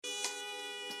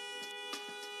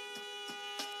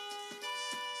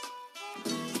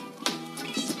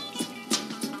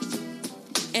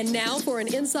And now for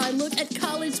an inside look at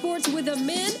college sports with the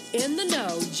men in the know,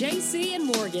 JC and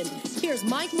Morgan. Here's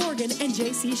Mike Morgan and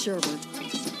JC Sherbert.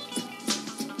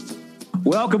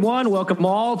 Welcome one, welcome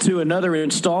all to another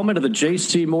installment of the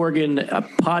JC Morgan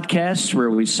podcast,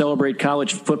 where we celebrate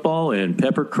college football and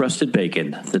pepper-crusted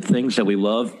bacon, the things that we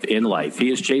love in life. He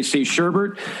is JC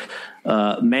Sherbert,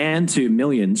 man to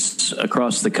millions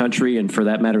across the country and, for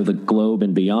that matter, the globe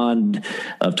and beyond,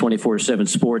 of 24/7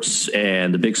 Sports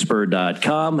and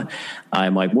thebigspur.com.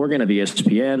 I'm Mike Morgan of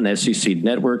ESPN, the SEC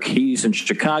Network. He's in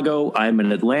Chicago. I'm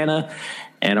in Atlanta.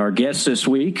 And our guest this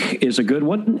week is a good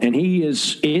one, and he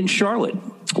is in Charlotte,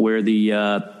 where the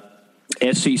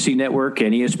SEC Network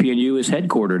and ESPNU is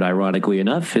headquartered, ironically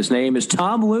enough. His name is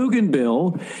Tom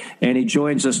Luginbill, and he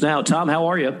joins us now. Tom, how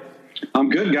are you?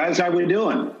 I'm good, guys. How we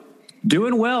doing?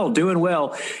 Doing well.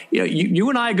 You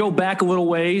and I go back a little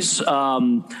ways. I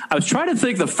was trying to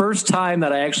think the first time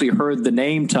that I actually heard the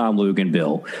name Tom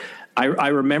Luginbill. I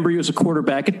remember you as a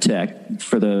quarterback at Tech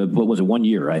for 1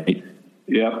 year, right?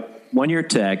 Yep. 1 year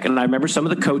Tech, and I remember some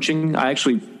of the coaching. I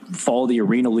actually followed the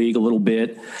Arena League a little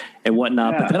bit and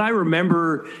whatnot. Yeah. But then I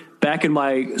remember back in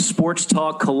my Sports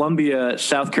Talk Columbia,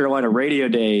 South Carolina radio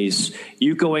days,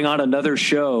 you going on another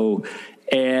show,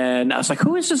 and I was like,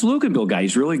 who is this Luginbill guy?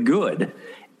 He's really good.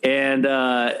 And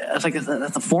I was like,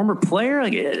 that's a former player?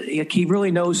 Like, he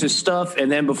really knows his stuff. And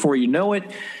then before you know it,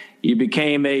 you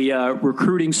became a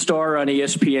recruiting star on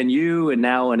ESPNU and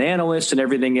now an analyst and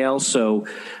everything else. So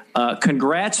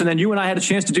congrats. And then you and I had a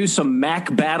chance to do some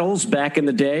MAC battles back in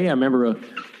the day. I remember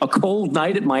a cold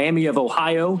night at Miami of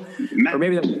Ohio, or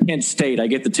maybe that was Kent State. I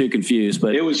get the two confused,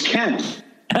 but it was Kent.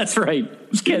 That's right.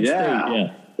 It was Kent State.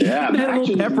 Yeah. We had a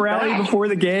little pep rally before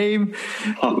the game.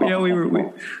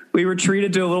 We were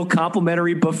treated to a little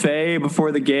complimentary buffet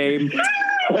before the game.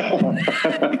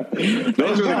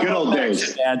 Those were the good old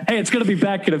days. Hey, it's going to be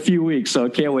back in a few weeks, so I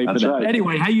can't wait for that. Right.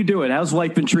 Anyway, how you doing? How's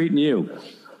life been treating you?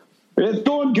 It's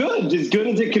going good, as good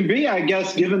as it can be, I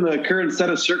guess, given the current set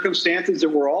of circumstances that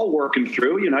we're all working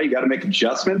through. You got to make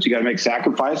adjustments, you got to make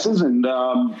sacrifices, and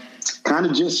kind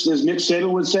of just, as Nick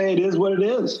Saban would say, it is what it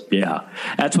is. Yeah,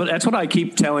 that's what I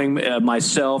keep telling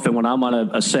myself, and when I'm on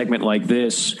a segment like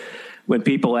this, when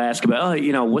people ask about,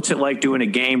 what's it like doing a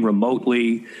game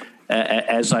remotely,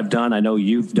 as I've done, I know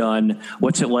you've done.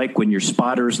 What's it like when your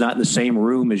spotter's not in the same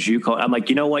room as you? I'm like,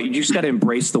 you know what? You just got to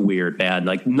embrace the weird, man.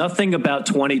 Like, nothing about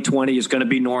 2020 is going to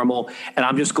be normal. And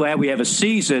I'm just glad we have a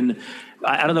season.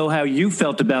 I don't know how you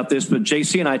felt about this, but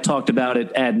JC and I talked about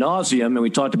it ad nauseum, and we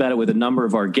talked about it with a number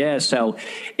of our guests, how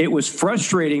it was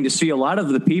frustrating to see a lot of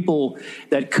the people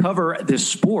that cover this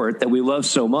sport that we love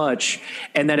so much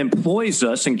and that employs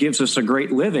us and gives us a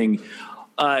great living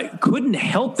couldn't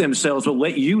help themselves but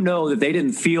let you know that they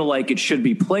didn't feel like it should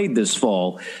be played this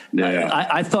fall. Yeah.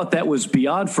 I thought that was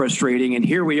beyond frustrating, and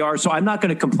here we are. So I'm not going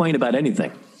to complain about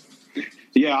anything.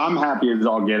 Yeah, I'm happy as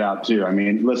all get out, too. I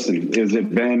mean, listen, has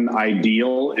it been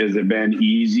ideal? Has it been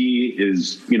easy?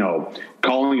 Is,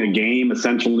 calling a game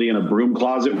essentially in a broom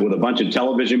closet with a bunch of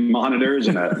television monitors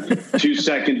and a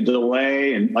 2-second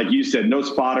delay? And like you said, no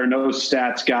spotter, no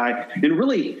stats guy. And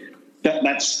really,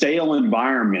 that stale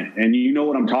environment, and you know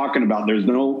what I'm talking about. There's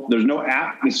no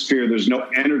atmosphere. There's no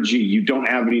energy. You don't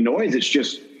have any noise.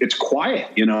 It's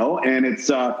quiet, and it's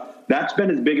that's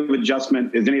been as big of an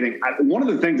adjustment as anything. One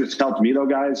of the things that's helped me, though,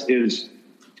 guys, is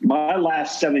my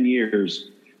last 7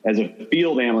 years as a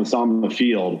field analyst on the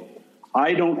field.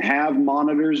 I don't have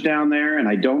monitors down there, and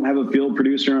I don't have a field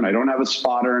producer, and I don't have a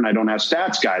spotter, and I don't have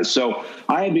stats guys. So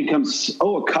I had become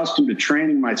so accustomed to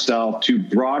training myself to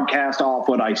broadcast off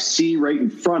what I see right in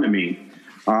front of me.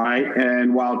 All right.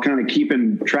 And while kind of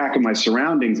keeping track of my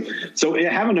surroundings. So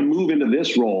having to move into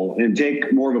this role and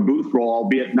take more of a booth role,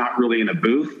 albeit not really in a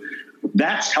booth,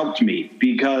 that's helped me,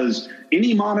 because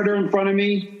any monitor in front of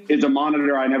me is a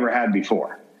monitor I never had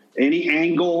before. Any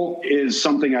angle is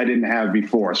something I didn't have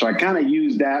before. So I kind of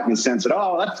use that in the sense that,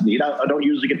 that's neat. I don't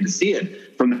usually get to see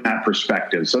it from that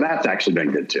perspective. So that's actually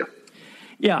been good too.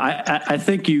 Yeah, I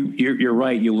think you're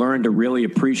right. You learn to really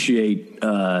appreciate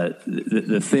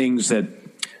the things that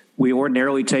we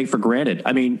ordinarily take for granted.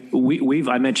 I mean,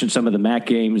 I mentioned some of the MAC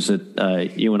games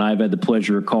that you and I have had the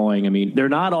pleasure of calling. I mean, they're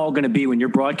not all going to be, when you're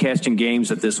broadcasting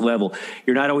games at this level,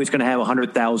 you're not always going to have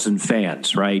 100,000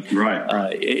 fans, right? Right.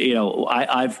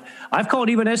 I've called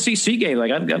even SEC games.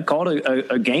 Like I've called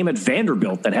a game at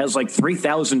Vanderbilt that has like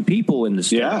 3,000 people in the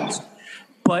stands. Yeah.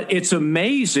 But it's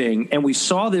amazing, and we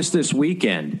saw this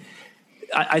weekend.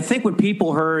 I think when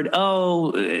people heard,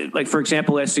 like, for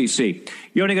example, SEC,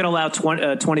 you're only going to allow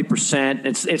 20%.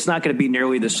 It's not going to be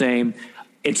nearly the same.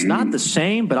 It's not the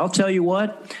same, but I'll tell you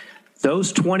what,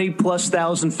 those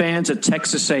 20,000+ fans at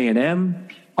Texas A&M,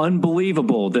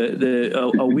 unbelievable.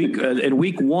 In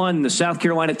week one, the South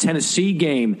Carolina-Tennessee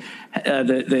game,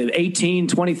 the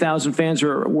 20,000 fans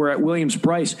were at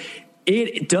Williams-Brice.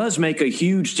 It does make a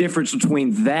huge difference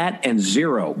between that and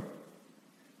zero.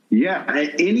 Yeah,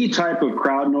 any type of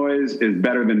crowd noise is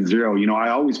better than zero. I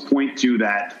always point to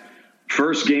that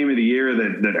first game of the year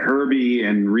that Herbie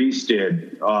and Reese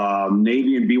did,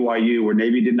 Navy and BYU, where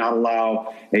Navy did not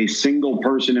allow a single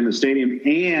person in the stadium,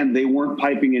 and they weren't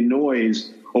piping in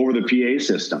noise over the PA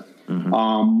system.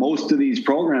 Mm-hmm. Most of these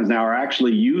programs now are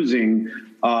actually using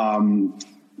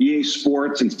EA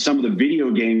Sports and some of the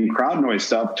video game crowd noise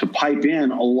stuff to pipe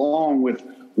in along with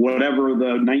whatever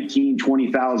the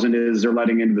 20,000 is they're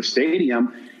letting into the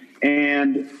stadium.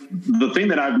 And the thing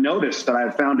that I've noticed that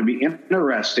I've found to be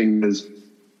interesting is,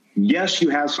 yes, you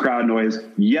have crowd noise.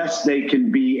 Yes, they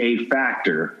can be a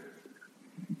factor.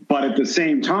 But at the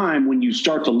same time, when you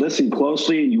start to listen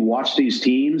closely and you watch these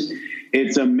teams,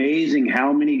 it's amazing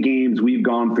how many games we've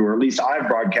gone through, or at least I've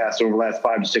broadcast over the last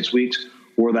 5 to 6 weeks,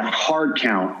 where the hard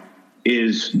count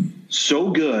is so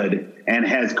good and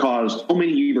has caused so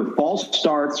many either false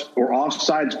starts or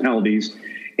offsides penalties.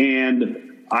 And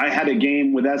I had a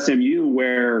game with SMU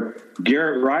where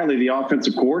Garrett Riley, the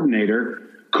offensive coordinator,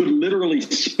 could literally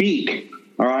speak,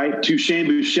 to Shane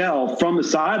Buechele from the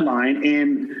sideline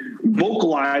and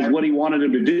vocalize what he wanted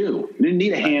him to do. Didn't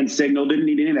need a hand signal, didn't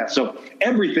need any of that. So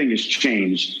everything has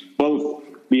changed, both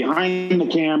behind the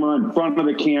camera, in front of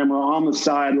the camera, on the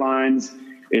sidelines.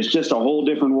 It's just a whole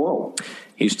different world.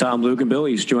 He's Tom Luginbill.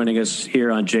 He's joining us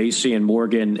here on JC and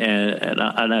Morgan.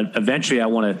 And eventually I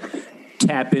want to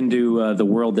tap into the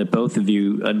world that both of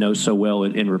you know so well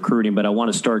in recruiting, but I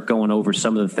want to start going over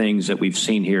some of the things that we've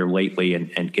seen here lately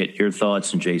and get your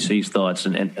thoughts and JC's thoughts.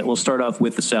 And we'll start off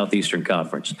with the Southeastern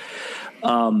Conference.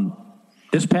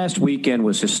 This past weekend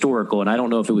was historical, and I don't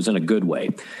know if it was in a good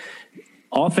way.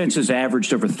 Offenses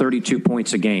averaged over 32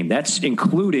 points a game. That's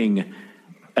including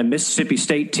a Mississippi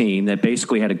State team that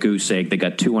basically had a goose egg. They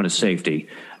got 2 on a safety.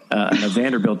 And a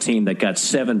Vanderbilt team that got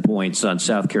 7 points on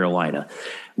South Carolina,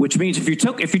 which means if you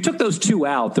took those 2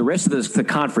 out, the rest of the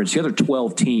conference, the other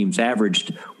 12 teams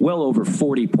averaged well over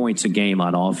 40 points a game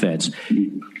on offense.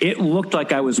 It looked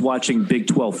like I was watching Big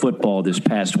 12 football this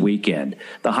past weekend.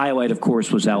 The highlight, of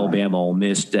course, was Alabama-Ole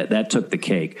Miss. That took the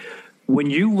cake. When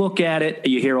you look at it,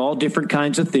 you hear all different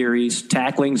kinds of theories.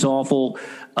 Tackling's awful.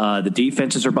 The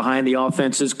defenses are behind the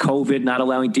offenses. COVID not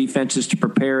allowing defenses to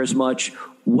prepare as much.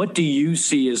 What do you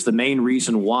see as the main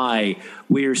reason why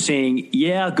we are seeing,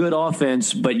 good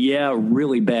offense, but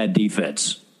really bad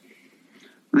defense?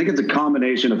 I think it's a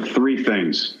combination of 3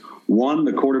 things. One,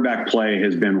 the quarterback play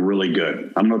has been really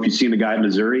good. I don't know if you've seen the guy in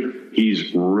Missouri.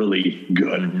 He's really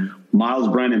good. Mm-hmm. Miles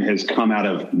Brennan has come out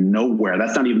of nowhere.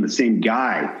 That's not even the same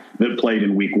guy that played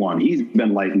in week 1. He's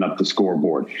been lighting up the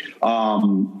scoreboard.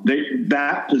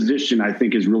 That position, I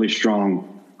think, is really strong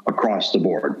across the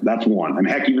board. That's one. I mean,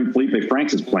 heck, even Felipe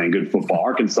Franks is playing good football.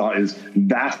 Arkansas is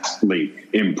vastly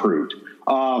improved.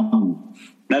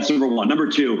 That's number one. Number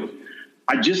 2,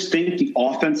 I just think the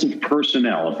offensive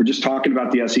personnel, if we're just talking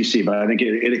about the SEC, but I think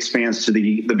it expands to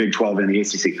the Big 12 and the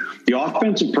ACC. The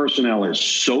offensive personnel is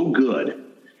so good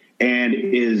and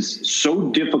is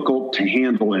so difficult to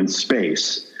handle in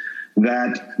space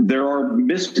that there are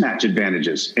mismatch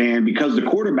advantages. And because the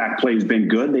quarterback play has been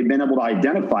good, they've been able to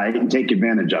identify it and take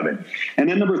advantage of it. And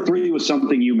then number 3 was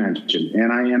something you mentioned.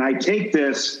 And I take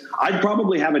this, I'd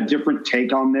probably have a different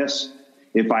take on this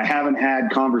if I haven't had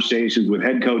conversations with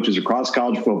head coaches across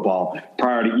college football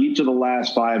prior to each of the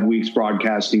last 5 weeks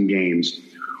broadcasting games,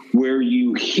 where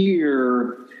you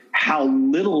hear how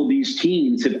little these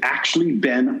teams have actually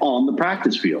been on the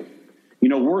practice field.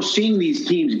 We're seeing these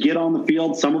teams get on the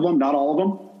field, some of them, not all of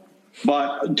them.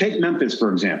 But take Memphis,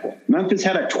 for example. Memphis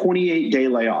had a 28-day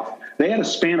layoff. They had a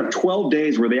span of 12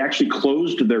 days where they actually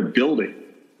closed their building.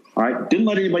 All right? Didn't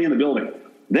let anybody in the building.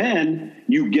 Then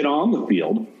you get on the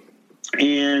field,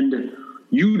 and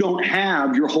you don't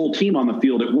have your whole team on the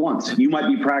field at once. You might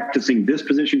be practicing this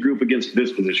position group against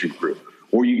this position group.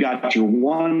 Or you got your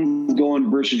 1s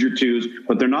going versus your 2s,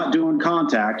 but they're not doing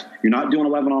contact. You're not doing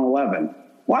 11 on 11.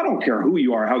 Well, I don't care who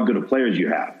you are, how good of players you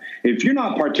have. If you're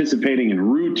not participating in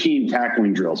routine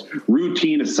tackling drills,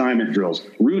 routine assignment drills,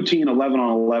 routine 11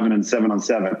 on 11 and 7 on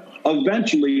 7,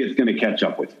 eventually it's going to catch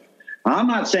up with you. I'm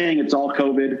not saying it's all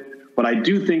COVID, but I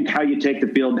do think how you take the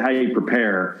field, how you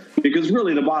prepare, because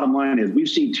really the bottom line is we've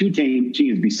seen 2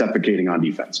 teams be suffocating on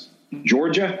defense,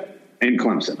 Georgia and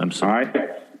Clemson. All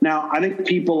right. Now, I think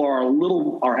people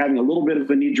are having a little bit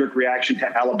of a knee-jerk reaction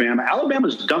to Alabama.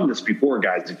 Alabama's done this before,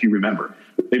 guys, if you remember.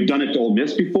 They've done it to Ole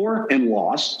Miss before and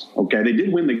lost. Okay, they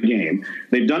did win the game.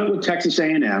 They've done it with Texas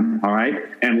A&M, all right,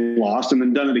 and lost, and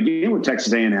then done it again with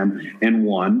Texas A&M and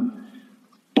won.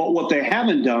 But what they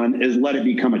haven't done is let it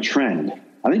become a trend.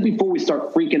 I think before we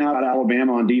start freaking out at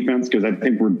Alabama on defense, because I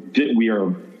think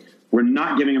we're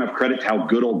not giving enough credit to how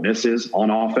good Ole Miss is on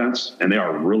offense, and they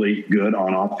are really good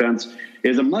on offense,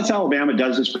 is unless Alabama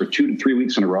does this for 2 to 3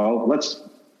 weeks in a row, let's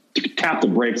tap the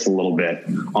brakes a little bit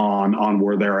on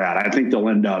where they're at. I think they'll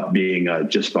end up being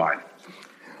just fine.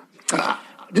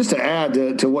 Just to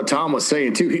add to what Tom was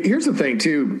saying, too, here's the thing,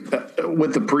 too,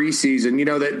 with the preseason, you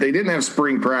know, that they didn't have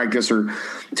spring practice, or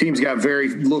teams got very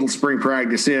little spring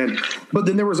practice in, but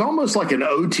then there was almost like an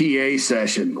OTA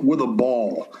session with a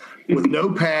ball, with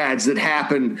no pads, that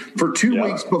happened for 2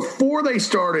 weeks before they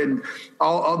started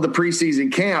all the preseason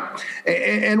camp.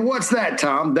 And what's that,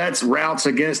 Tom? That's routes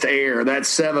against air. That's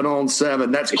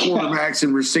 7-on-7. That's quarterbacks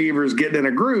and receivers getting in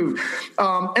a groove.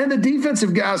 And the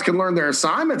defensive guys can learn their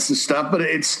assignments and stuff, but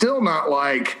it's still not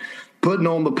like putting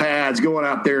on the pads, going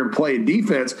out there and playing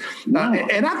defense.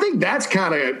 And I think that's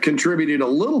kind of contributed a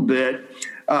little bit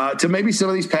to maybe some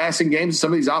of these passing games,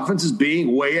 some of these offenses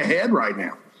being way ahead right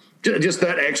now. Just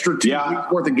that extra 2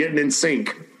 weeks worth of getting in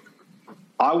sync.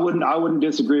 I wouldn't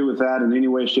disagree with that in any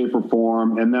way, shape, or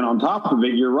form. And then on top of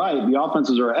it, you're right. The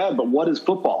offenses are ahead, but what is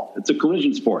football? It's a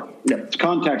collision sport. Yeah. It's a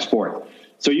contact sport.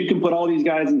 So you can put all these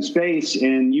guys in space,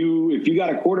 and if you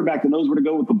got a quarterback that knows where to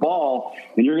go with the ball,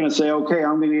 and you're going to say, okay,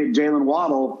 I'm going to get Jalen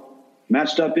Waddle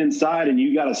matched up inside, and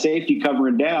you got a safety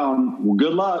covering down. Well,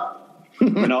 good luck.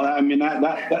 I mean,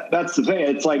 that's the thing.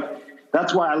 It's like,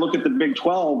 that's why I look at the Big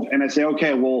 12 and I say,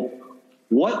 okay, well,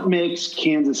 what makes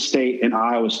Kansas State and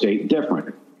Iowa State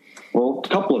different? Well, a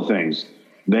couple of things.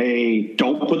 They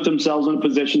don't put themselves in a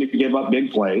position to give up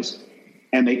big plays,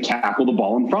 and they tackle the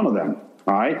ball in front of them.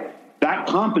 All right. That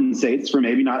compensates for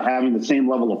maybe not having the same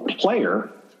level of player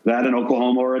that an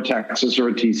Oklahoma or a Texas or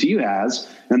a TCU has.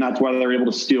 And that's why they're able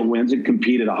to steal wins and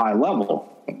compete at a high level.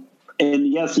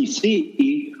 In the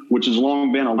SEC, which has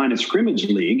long been a line of scrimmage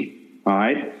league, all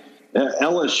right,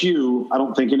 LSU, I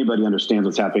don't think anybody understands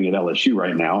what's happening at LSU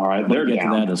right now. All right, they're down.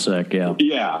 We'll get to that in a sec,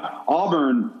 Yeah.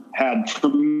 Auburn had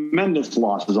tremendous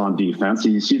losses on defense.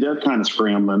 You see they're kind of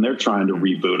scrambling. They're trying to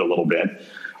reboot a little bit.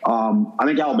 I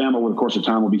think Alabama, over the course of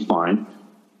time, will be fine.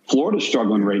 Florida's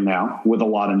struggling right now with a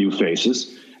lot of new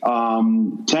faces.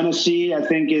 Tennessee, I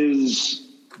think, is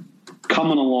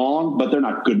coming along, but they're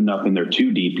not good enough and they're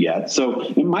too deep yet. So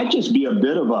it might just be a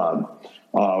bit of a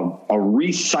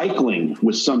recycling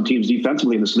with some teams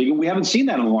defensively in this league, and we haven't seen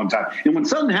that in a long time. And when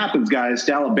something happens, guys,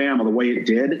 to Alabama the way it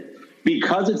did,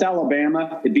 because it's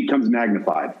Alabama, it becomes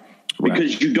magnified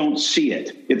because you don't see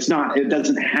it. It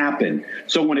doesn't happen.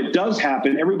 So when it does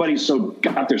happen, everybody's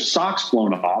got their socks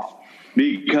blown off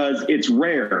because it's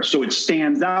rare. So it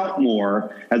stands out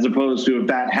more as opposed to if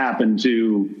that happened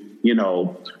to,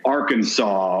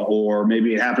 Arkansas, or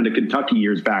maybe it happened to Kentucky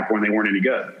years back when they weren't any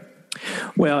good.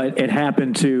 Well, it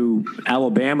happened to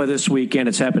Alabama this weekend.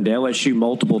 It's happened to LSU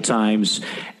multiple times.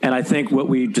 And I think what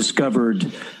we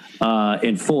discovered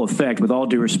in full effect, with all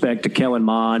due respect to Kellen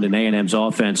Mond and A&M's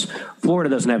offense, Florida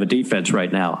doesn't have a defense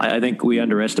right now. I think we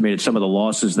underestimated some of the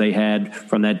losses they had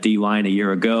from that D-line a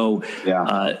year ago.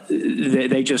 Yeah.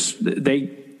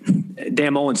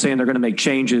 Dan Mullen saying they're going to make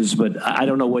changes, but I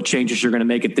don't know what changes you're going to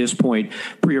make at this point.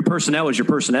 Your personnel is your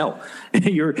personnel.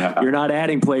 You're not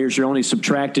adding players. You're only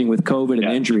subtracting with COVID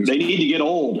and injuries. They need to get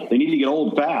old. They need to get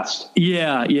old fast.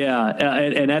 Yeah.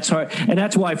 And that's hard. And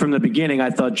that's why from the beginning I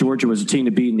thought Georgia was a team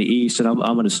to beat in the East, and I'm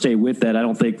going to stay with that. I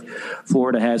don't think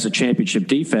Florida has a championship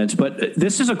defense. But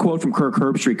this is a quote from Kirk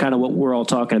Herbstreit, kind of what we're all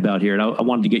talking about here, and I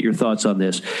wanted to get your thoughts on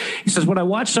this. He says, when I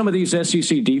watch some of these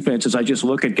SEC defenses, I just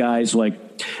look at guys like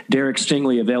Derek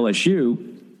Stingley of LSU,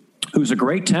 who's a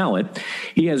great talent.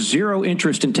 He has zero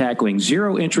interest in tackling,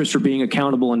 zero interest for being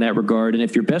accountable in that regard. And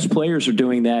if your best players are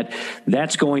doing that,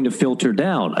 that's going to filter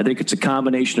down. I think it's a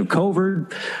combination of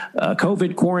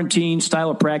COVID, quarantine, style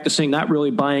of practicing, not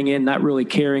really buying in, not really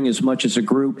caring as much as a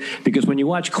group. Because when you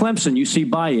watch Clemson, you see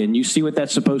buy-in, you see what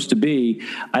that's supposed to be.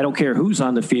 I don't care who's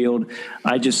on the field.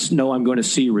 I just know I'm going to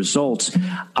see results.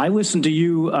 I listen to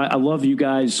you. I love you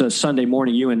guys Sunday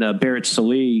morning, you and Barrett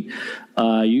Sallee.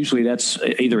 Usually that's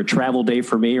either a travel day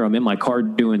for me or I'm in my car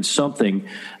doing something,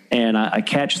 and I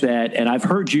catch that. And I've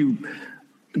heard you,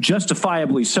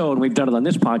 justifiably so, and we've done it on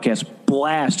this podcast,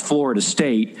 blast Florida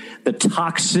State, the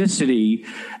toxicity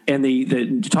and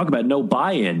the talk about no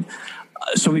buy-in.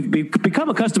 So we've become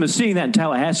accustomed to seeing that in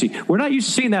Tallahassee. We're not used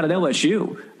to seeing that at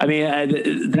LSU. I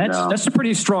mean, that's some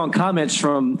pretty strong comments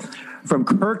from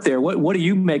Kirk there. What do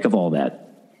you make of all that?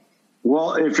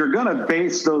 Well, if you're going to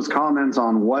base those comments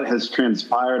on what has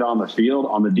transpired on the field,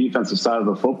 on the defensive side of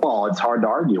the football, it's hard to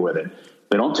argue with it.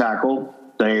 They don't tackle.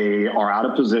 They are out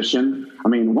of position. I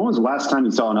mean, when was the last time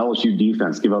you saw an LSU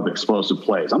defense give up explosive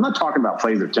plays? I'm not talking about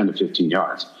plays of 10 to 15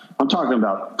 yards. I'm talking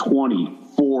about 20,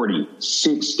 40,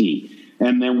 60.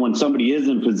 And then when somebody is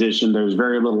in position, there's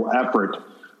very little effort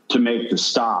to make the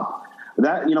stop.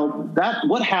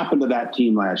 What happened to that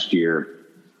team last year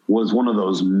was one of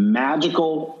those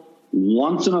magical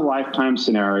once-in-a-lifetime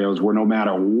scenarios where no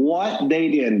matter what they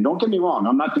did, and don't get me wrong,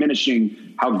 I'm not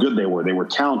diminishing how good they were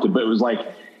talented, but it was like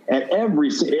at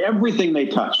everything they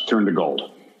touched turned to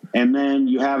gold. And then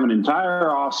you have an entire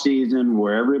offseason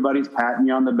where everybody's patting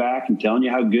you on the back and telling you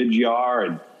how good you are,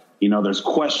 and there's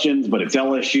questions, but it's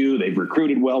LSU, they've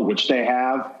recruited well, which they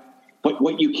have. But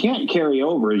what you can't carry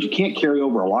over is you can't carry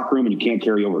over a locker room and you can't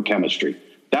carry over chemistry.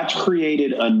 That's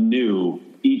created anew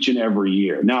each and every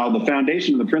year. Now, the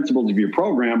foundation and the principles of your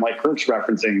program, like Kirk's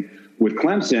referencing with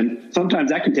Clemson,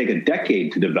 sometimes that can take a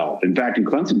decade to develop. In fact, in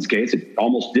Clemson's case, it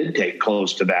almost did take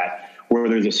close to that, where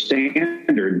there's a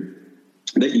standard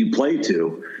that you play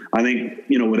to. I think,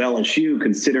 with LSU,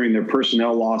 considering their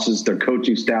personnel losses, their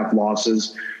coaching staff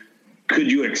losses,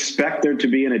 could you expect there to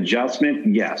be an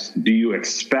adjustment? Yes. Do you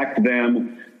expect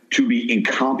them to be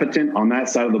incompetent on that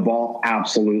side of the ball?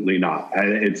 Absolutely not.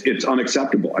 It's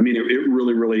unacceptable. I mean, it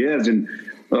really, really is. And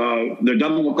there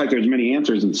doesn't look like there's many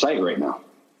answers in sight right now.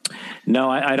 No,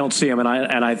 I don't see them. And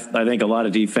I think a lot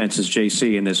of defenses,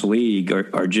 JC, in this league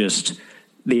are just –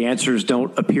 the answers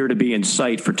don't appear to be in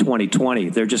sight for 2020.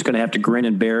 They're just going to have to grin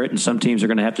and bear it, and some teams are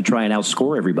going to have to try and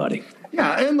outscore everybody.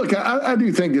 Yeah, and look, I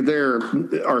do think that there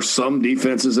are some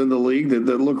defenses in the league that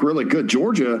look really good.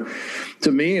 Georgia,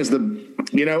 to me, is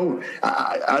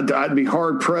I'd be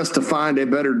hard-pressed to find a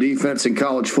better defense in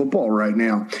college football right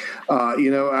now.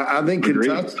 I think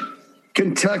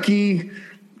Kentucky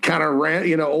kind of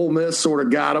ran, Ole Miss sort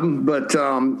of got them. But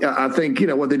I think,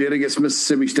 what they did against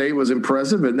Mississippi State was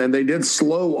impressive. And then they did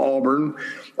slow Auburn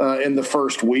in the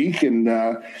first week. And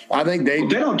I think they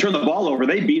don't turn the ball over.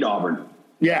 They beat Auburn.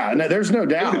 Yeah, no, there's no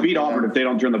doubt. They could beat Auburn if they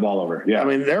don't turn the ball over. Yeah. I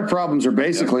mean, their problems are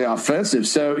basically offensive.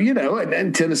 So,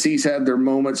 and Tennessee's had their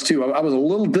moments too. I was a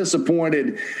little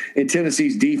disappointed in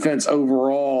Tennessee's defense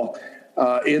overall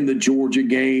in the Georgia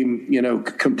game,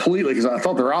 completely, because I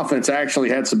thought their offense actually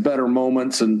had some better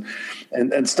moments and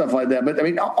stuff like that. But, I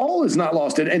mean, all is not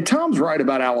lost. And Tom's right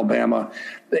about Alabama.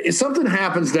 If something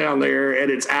happens down there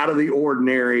and it's out of the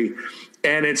ordinary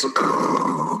and it's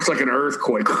like an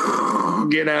earthquake,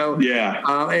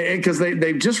 Yeah. Because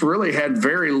they've just really had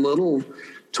very little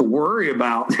to worry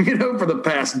about, for the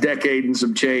past decade and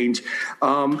some change.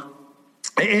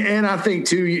 And I think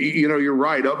too, you're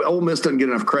right. Ole Miss doesn't get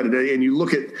enough credit, and you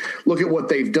look at what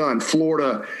they've done.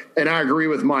 Florida, and I agree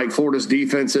with Mike. Florida's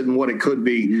defense and what it could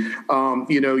be. But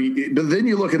then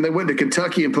you look and they went to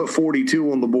Kentucky and put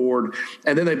 42 on the board,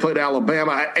 and then they played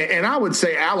Alabama. And I would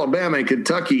say Alabama and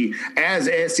Kentucky, as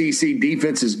SEC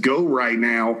defenses go right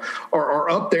now, are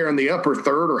up there in the upper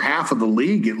third or half of the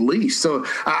league at least. So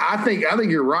I think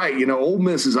you're right. Ole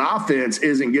Miss's offense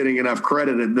isn't getting enough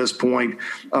credit at this point,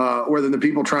 rather than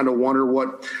people trying to wonder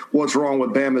what's wrong with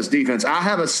Bama's defense. I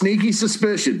have a sneaky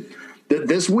suspicion that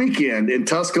this weekend in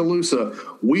Tuscaloosa,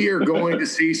 we are going to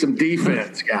see some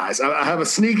defense, guys. I have a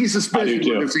sneaky suspicion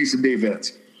we're going to see some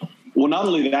defense. Well, not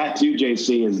only that, too,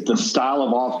 JC, is the style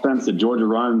of offense that Georgia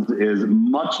runs is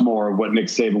much more of what Nick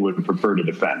Saban would prefer to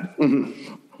defend.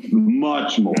 Mm-hmm.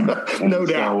 Much more. No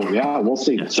doubt. So, yeah, we'll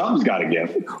see. Something's got to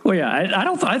give. Well,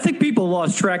 yeah, I think people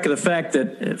lost track of the fact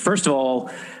that, first of all,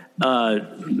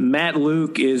 Matt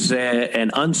Luke is an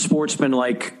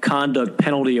unsportsmanlike conduct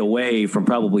penalty away from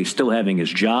probably still having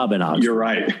his job in Oxford. You're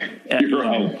right.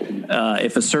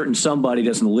 If a certain somebody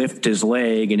doesn't lift his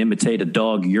leg and imitate a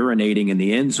dog urinating in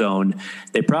the end zone,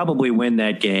 they probably win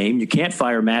that game. You can't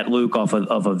fire Matt Luke off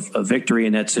of a victory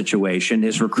in that situation.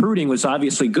 His recruiting was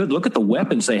obviously good. Look at the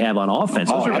weapons they have on offense.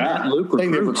 Those are Matt Luke recruits. I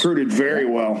think they recruited very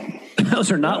well.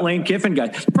 Those are not Lane Kiffin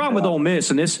guys. The problem with Ole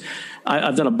Miss, and this,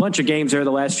 I've done a bunch of games there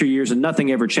the last 2 years, and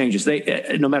nothing ever changes.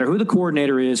 They, no matter who the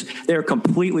coordinator is, they're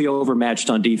completely overmatched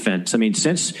on defense. I mean,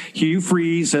 since Hugh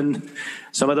Freeze and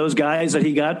some of those guys that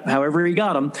he got, however he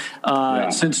got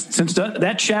them, since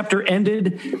that chapter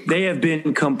ended, they have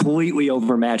been completely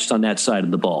overmatched on that side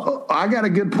of the ball. Oh, I got a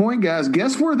good point, guys.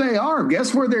 Guess where they are?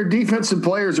 Guess where their defensive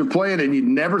players are playing, and you'd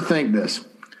never think this.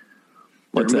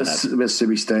 What's that?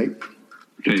 Mississippi State.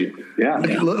 Yeah.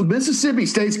 Mississippi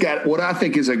State's got what I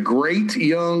think is a great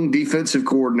young defensive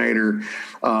coordinator.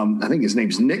 I think his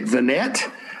name's Nick Vanette.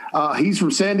 He's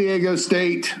from San Diego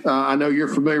State. I know you're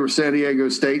familiar with San Diego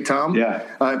State, Tom.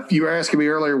 Yeah. You were asking me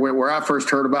earlier where I first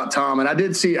heard about Tom, and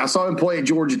I saw him play at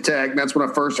Georgia Tech, and that's when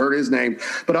I first heard his name.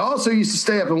 But I also used to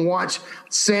stay up and watch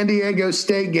San Diego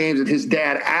State games, and his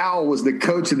dad, Al, was the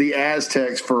coach of the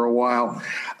Aztecs for a while.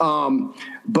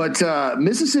 But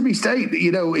Mississippi State,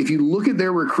 if you look at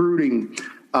their recruiting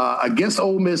against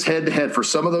Ole Miss head-to-head for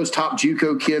some of those top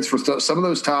JUCO kids, for some of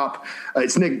those top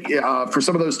for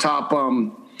some of those top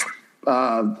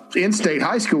in-state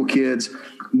high school kids,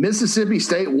 Mississippi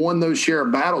State won those share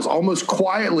of battles almost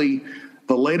quietly.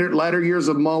 The latter years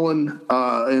of Mullen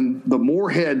and the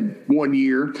Moorhead 1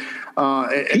 year.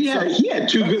 He had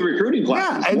two good recruiting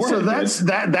classes. Yeah, and so that's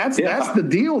the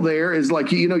deal there is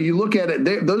like, you look at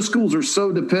it, those schools are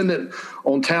so dependent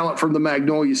on talent from the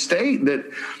Magnolia State that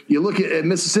you look at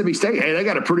Mississippi State, hey, they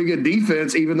got a pretty good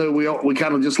defense, even though we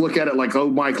kind of just look at it like, oh,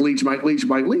 Mike Leach.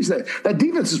 That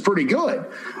defense is pretty good.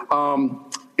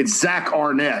 It's Zach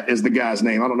Arnett is the guy's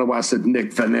name. I don't know why I said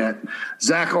Nick Vanette.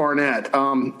 Zach Arnett,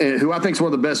 who I think is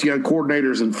one of the best young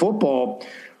coordinators in football.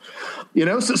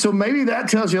 So maybe that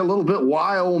tells you a little bit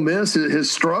why Ole Miss has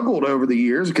struggled over the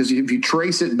years, because if you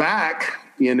trace it back,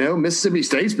 Mississippi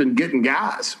State's been getting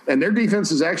guys, and their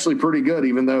defense is actually pretty good,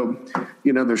 even though,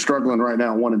 they're struggling right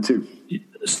now 1-2.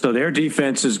 So their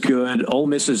defense is good. Ole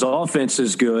Miss's offense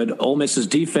is good. Ole Miss's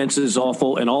defense is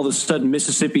awful, and all of a sudden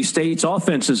Mississippi State's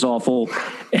offense is awful.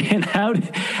 And how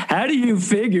do you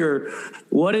figure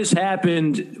what has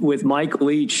happened with Mike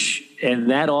Leach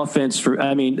and that offense?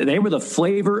 They were the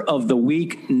flavor of the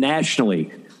week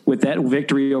nationally with that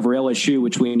victory over LSU,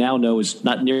 which we now know is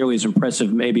not nearly as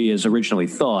impressive maybe as originally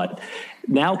thought.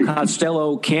 Now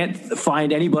Costello can't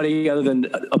find anybody other than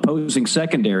opposing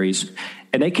secondaries,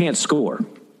 and they can't score.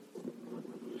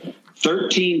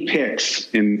 13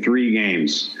 picks in 3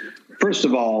 games. First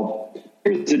of all,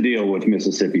 here's the deal with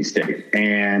Mississippi State.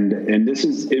 And this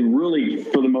is it really,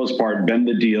 for the most part, been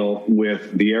the deal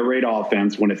with the air raid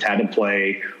offense when it's had to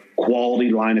play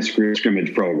quality line of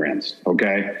scrimmage programs,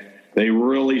 okay? They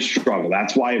really struggle.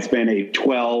 That's why it's been a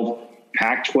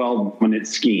Pac-12 minute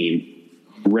scheme,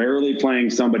 rarely playing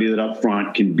somebody that up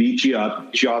front can beat you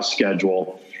up, just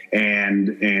schedule,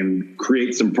 and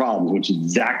create some problems, which is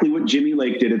exactly what Jimmy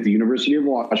Lake did at the University of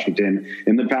Washington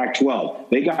in the Pac-12.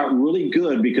 They got really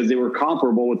good because they were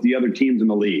comparable with the other teams in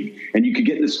the league, and you could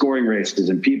get in the scoring races,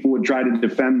 and people would try to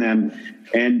defend them,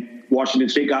 and Washington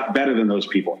State got better than those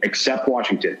people, except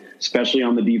Washington, especially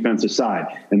on the defensive side.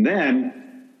 And then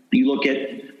you look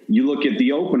at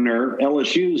the opener,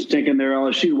 LSU's thinking they're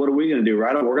LSU. What are we going to do,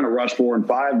 right? We're going to rush 4 and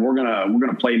 5. We're going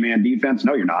to play man defense.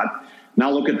 No, you're not.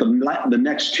 Now look at the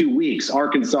next 2 weeks,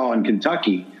 Arkansas and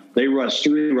Kentucky. They rush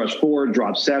 3, rush 4,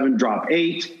 drop 7, drop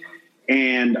 8.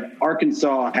 And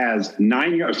Arkansas has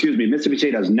 9 yards. Mississippi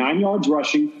State has 9 yards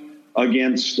rushing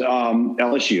against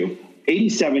LSU,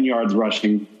 87 yards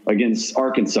rushing against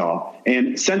Arkansas,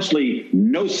 and essentially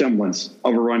no semblance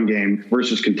of a run game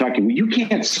versus Kentucky. Well, you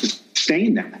can't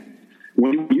sustain that.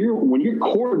 When your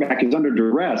quarterback is under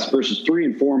duress versus 3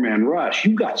 and 4 man rush,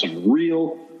 you've got some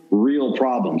real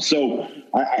problems. So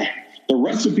the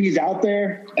recipe's out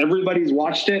there. Everybody's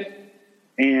watched it,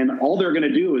 and all they're going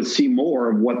to do is see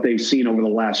more of what they've seen over the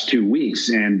last 2 weeks.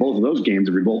 And both of those games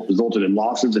have resulted in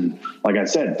losses and, like I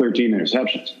said, 13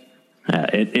 interceptions.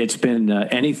 It's been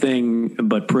anything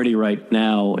but pretty right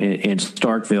now in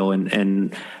Starkville,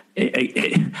 and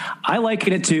I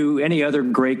liken it to any other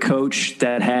great coach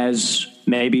that has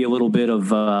maybe a little bit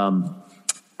of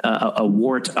a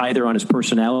wart either on his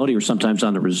personality or sometimes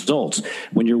on the results.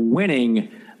 When you're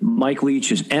winning, Mike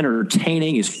Leach is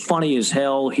entertaining, is funny as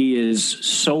hell. He is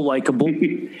so likable.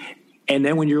 And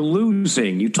then when you're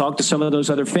losing, you talk to some of those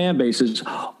other fan bases,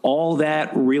 all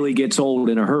that really gets old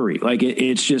in a hurry. Like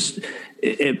it's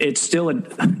still a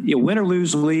win or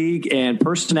lose league, and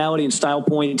personality and style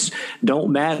points don't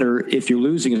matter if you're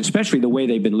losing, especially the way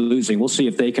they've been losing. We'll see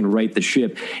if they can right the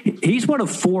ship. He's one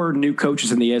of 4 new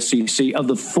coaches in the SEC. Of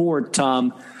the 4,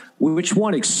 Tom, which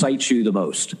one excites you the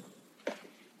most?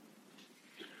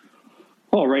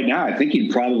 Well, right now, I think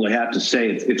you'd probably have to say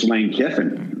it's Lane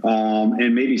Kiffin.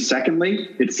 And maybe secondly,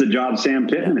 it's the job Sam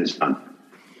Pittman has done.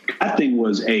 That thing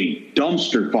was a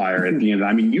dumpster fire at the end.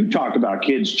 I mean, you talk about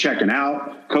kids checking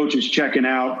out, coaches checking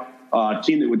out, a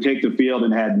team that would take the field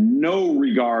and had no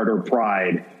regard or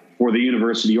pride for the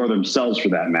university or themselves for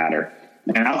that matter.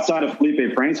 And outside of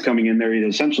Felipe Franks coming in there, he'd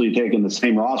essentially taken the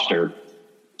same roster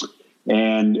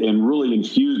and really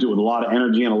infused it with a lot of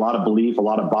energy and a lot of belief, a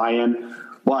lot of buy-in.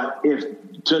 But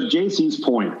to JC's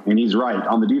point, and he's right,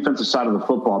 on the defensive side of the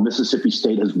football, Mississippi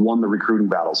State has won the recruiting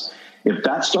battles. If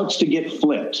that starts to get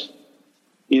flipped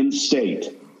in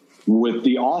state, with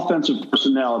the offensive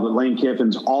personnel that Lane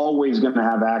Kiffin's always going to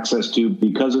have access to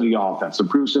because of the offense. The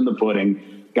proof's in the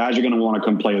pudding. Guys are going to want to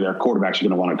come play there. Quarterbacks are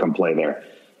going to want to come play there.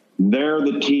 They're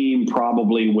the team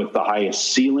probably with the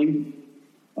highest ceiling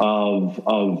of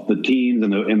the teams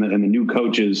and the new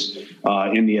coaches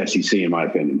in the SEC, in my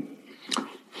opinion.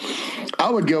 I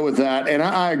would go with that, and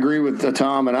I agree with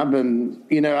Tom. And I've been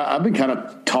kind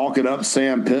of talking up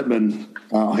Sam Pittman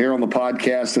here on the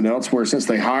podcast and elsewhere since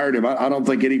they hired him. I don't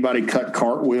think anybody cut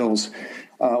cartwheels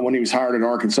when he was hired at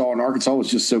Arkansas, and Arkansas was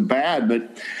just so bad.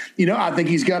 But I think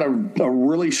he's got a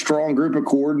really strong group of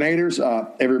coordinators.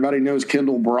 Everybody knows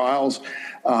Kendall Briles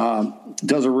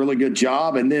does a really good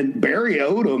job. And then Barry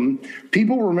Odom,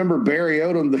 people remember Barry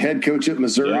Odom, the head coach at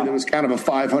Missouri, that was kind of a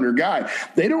 500 guy.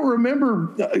 They don't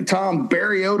remember, Tom,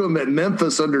 Barry Odom at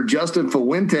Memphis under Justin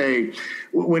Fuente,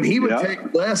 when he would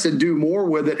take less and do more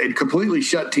with it and completely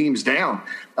shut teams down.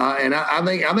 And I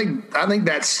think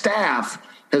that staff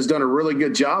has done a really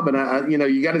good job. And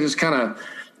you got to just kind of,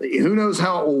 who knows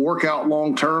how it will work out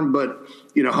long term, but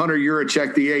Hunter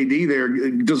Yurachek, the AD there,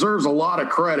 deserves a lot of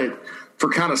credit for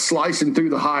kind of slicing through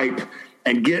the hype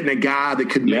and getting a guy that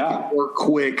could make it work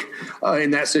quick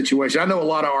in that situation. I know a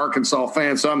lot of Arkansas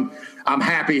fans, so I'm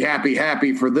happy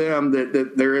for them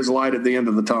that there is light at the end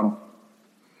of the tunnel.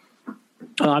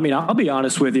 I'll be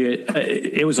honest with you.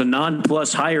 It was a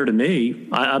non-plus hire to me.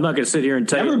 I'm not going to sit here and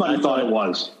tell you. Everybody thought it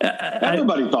was.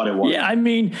 Everybody thought it was.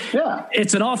 Yeah,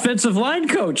 it's an offensive line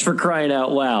coach, for crying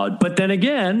out loud. But then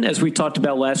again, as we talked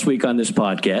about last week on this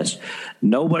podcast,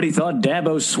 nobody thought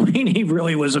Dabo Swinney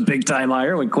really was a big-time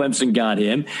hire when Clemson got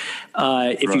him.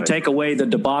 If you take away the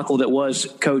debacle that was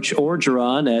Coach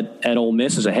Orgeron at Ole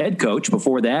Miss as a head coach,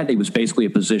 before that he was basically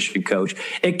a position coach.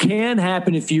 It can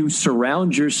happen if you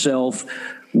surround yourself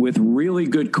with really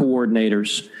good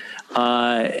coordinators.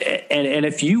 And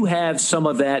if you have some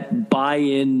of that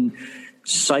buy-in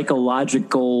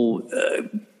psychological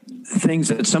things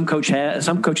that some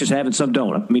coaches have and some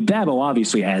don't. Dabo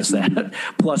obviously has that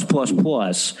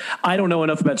plus. I don't know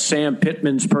enough about Sam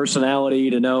Pittman's personality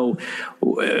to know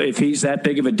if he's that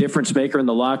big of a difference maker in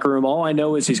the locker room. All I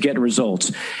know is he's getting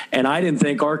results. And I didn't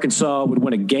think Arkansas would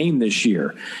win a game this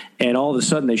year. And all of a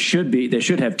sudden they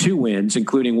should have 2 wins,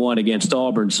 including one against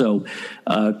Auburn. So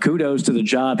kudos to the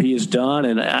job he has done.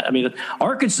 And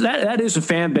Arkansas, that is a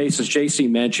fan base, as JC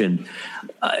mentioned.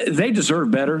 They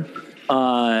deserve better.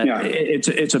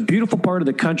 It's a beautiful part of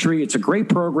the country. It's a great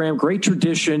program, great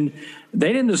tradition. They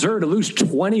didn't deserve to lose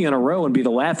 20 in a row and be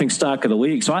the laughing stock of the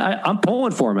league. So I'm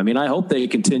pulling for them. I hope they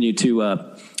continue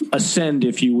to ascend,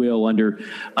 if you will, under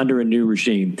a new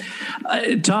regime.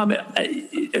 Tom,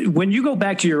 when you go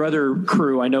back to your other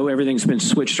crew, I know everything's been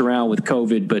switched around with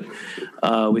COVID,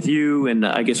 but with you and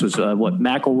I guess it was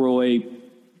McElroy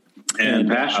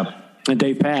and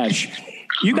Dave Pasch.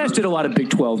 You guys did a lot of Big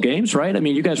 12 games, right?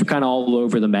 You guys were kind of all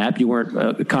over the map. You weren't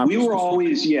we were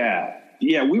always,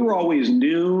 we were always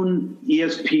noon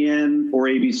ESPN or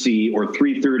ABC or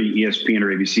 3:30 ESPN or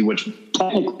ABC, which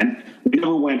technically we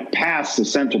never went past the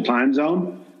Central Time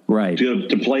Zone, right? To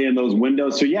play in those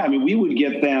windows. So we would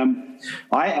get them.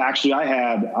 I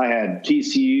had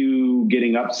TCU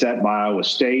getting upset by Iowa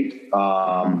State.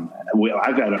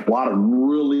 I've had a lot of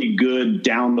really good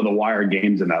down to the wire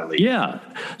games in that league. Yeah.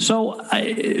 So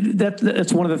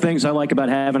that's one of the things I like about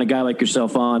having a guy like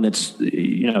yourself on. That's,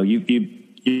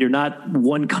 you're not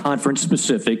one conference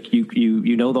specific.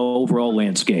 You know the overall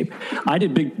landscape. I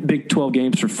did Big 12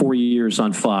 games for 4 years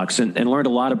on Fox and learned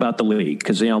a lot about the league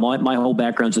because, my whole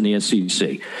background's in the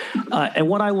SEC. And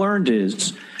what I learned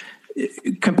is,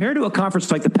 compared to a conference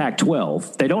like the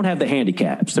Pac-12, they don't have the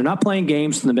handicaps. They're not playing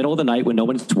games in the middle of the night when no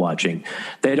one's watching.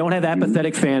 They don't have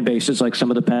apathetic fan bases like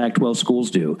some of the Pac-12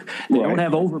 schools do. They don't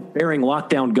have overbearing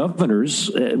lockdown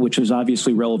governors, which is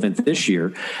obviously relevant this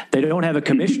year. They don't have a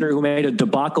commissioner who made a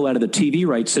debacle out of the TV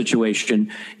rights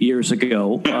situation years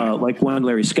ago, like one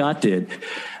Larry Scott did.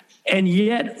 And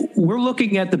yet we're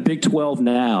looking at the Big 12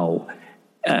 now,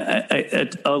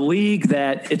 a league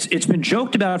that it's been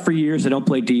joked about for years. They don't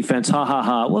play defense. Ha ha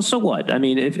ha. Well, so what?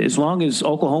 As long as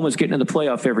Oklahoma's getting in the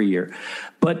playoff every year,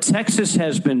 but Texas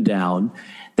has been down.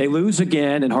 They lose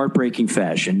again in heartbreaking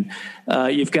fashion.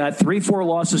 You've got 3-4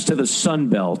 losses to the Sun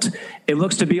Belt. It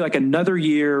looks to be like another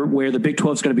year where the Big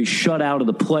 12 is going to be shut out of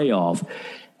the playoff.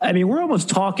 We're almost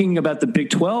talking about the Big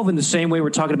 12 in the same way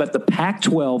we're talking about the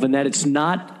Pac-12, and that it's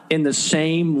not in the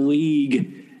same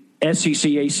league. SEC,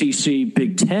 ACC,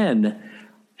 Big Ten,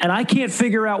 and I can't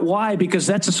figure out why, because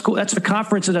that's a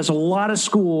conference that has a lot of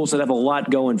schools that have a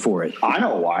lot going for it. I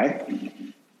know why.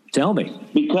 Tell me.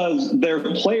 Because their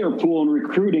player pool and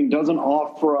recruiting doesn't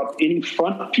offer up any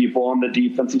front people on the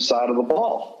defensive side of the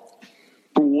ball.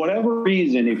 for whatever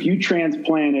reason, if you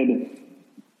transplanted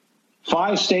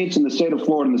 5 states in the state of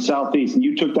Florida in the Southeast, and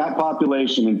you took that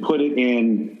population and put it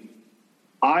in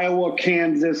Iowa,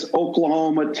 Kansas,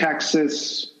 Oklahoma,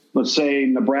 Texas, let's say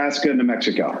Nebraska, New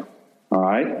Mexico, all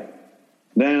right?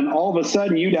 Then all of a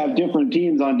sudden you'd have different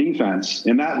teams on defense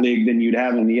in that league than you'd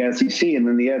have in the SEC. And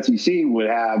then the SEC would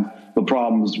have the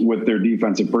problems with their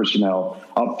defensive personnel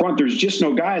up front. There's just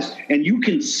no guys. And you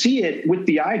can see it with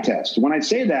the eye test. When I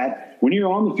say that, when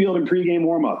you're on the field in pregame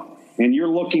warmup and you're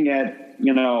looking at,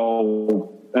 and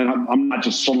I'm not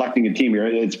just selecting a team here.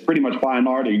 It's pretty much by and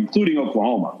large, including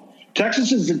Oklahoma.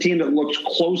 Texas is the team that looks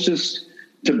closest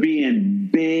to being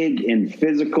big and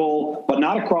physical, but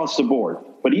not across the board.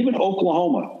 But even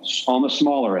Oklahoma on the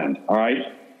smaller end, all right?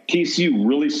 TCU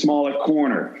really small at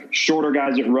corner, shorter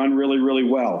guys that run really, really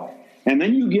well. And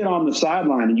then you get on the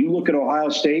sideline and you look at Ohio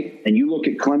State and you look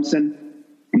at Clemson.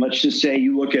 And let's just say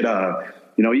you look at,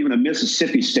 even a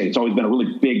Mississippi State. It's always been a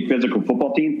really big physical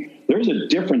football team. There's a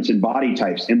difference in body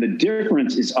types, and the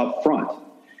difference is up front.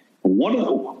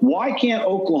 Why can't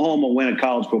Oklahoma win a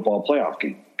college football playoff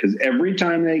game? Because every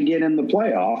time they get in the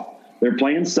playoff, they're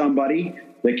playing somebody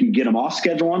that can get them off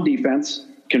schedule on defense,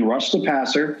 can rush the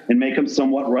passer, and make them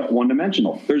somewhat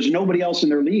one-dimensional. There's nobody else in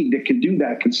their league that can do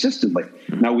that consistently.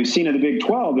 Now, we've seen in the Big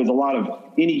 12, there's a lot of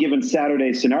any given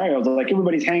Saturday scenarios, like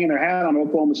everybody's hanging their hat on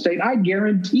Oklahoma State. I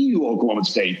guarantee you Oklahoma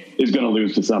State is going to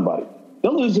lose to somebody.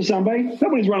 They'll lose to somebody.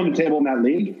 Nobody's running the table in that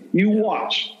league. You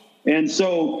watch. And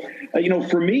so,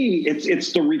 for me,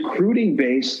 it's the recruiting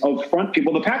base of front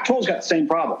people. The Pac-12's got the same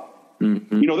problem.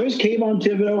 Mm-hmm. There's Kayvon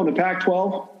Thibodeau in the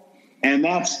Pac-12, and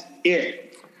that's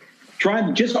it.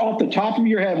 Try just off the top of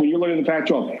your head when you're looking at the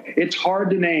Pac-12, it's hard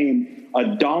to name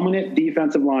a dominant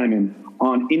defensive lineman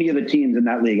on any of the teams in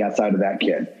that league outside of that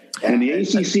kid. And the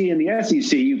ACC and the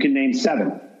SEC, you can name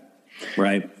 7.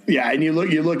 Right. Yeah, and you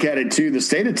look at it too. The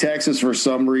state of Texas, for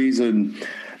some reason,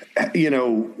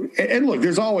 and look,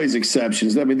 there's always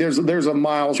exceptions. I mean, there's a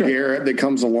Myles Garrett that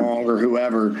comes along or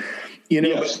whoever.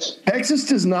 Yes. Texas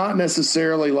does not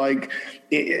necessarily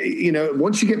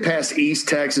once you get past East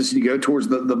Texas and you go towards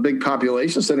the big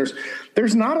population centers,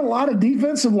 there's not a lot of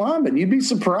defensive linemen. You'd be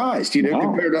surprised,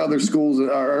 compared to other schools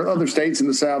or other states in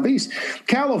the Southeast.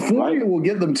 California will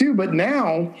get them too, but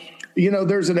now,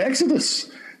 there's an exodus.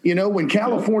 When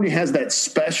California has that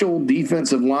special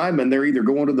defensive lineman, they're either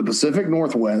going to the Pacific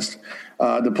Northwest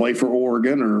to play for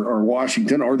Oregon or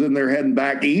Washington, or then they're heading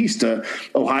back east to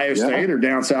Ohio State or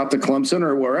down south to Clemson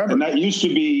or wherever. And that used to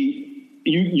be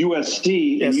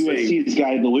USC, and USC's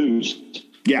guy to lose.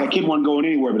 Yeah, that kid wasn't going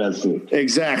anywhere but SC.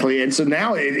 Exactly, and so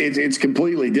now it's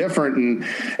completely different.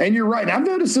 And you're right. I've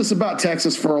noticed this about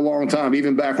Texas for a long time,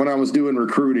 even back when I was doing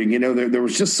recruiting. There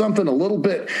was just something a little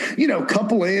bit,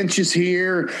 couple of inches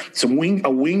here, a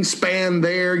wingspan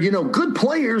there. Good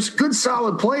players, good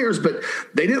solid players, but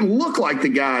they didn't look like the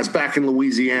guys back in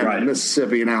Louisiana,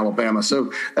 Mississippi, and Alabama.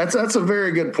 So that's a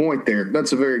very good point there.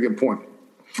 That's a very good point.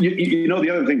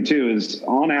 The other thing too is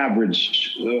on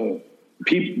average.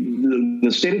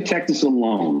 The state of Texas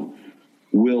alone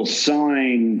will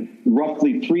sign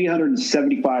roughly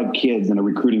 375 kids in a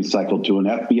recruiting cycle to an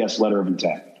FBS letter of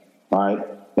intent. All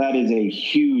right. That is a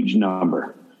huge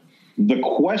number. The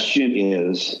question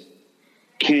is,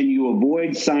 can you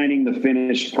avoid signing the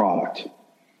finished product?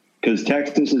 Because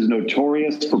Texas is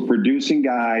notorious for producing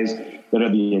guys that are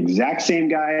the exact same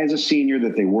guy as a senior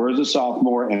that they were as a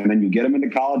sophomore. And then you get them into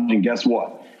college, and guess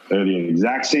what? They're the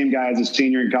exact same guy as a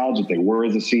senior in college that they were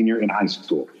as a senior in high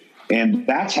school. And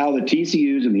that's how the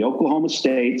TCUs and the Oklahoma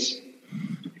States,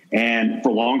 and for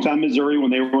a long time Missouri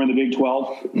when they were in the Big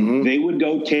 12, they would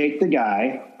go take the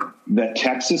guy that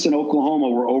Texas and Oklahoma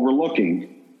were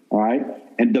overlooking, all right,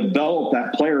 and develop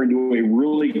that player into a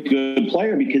really good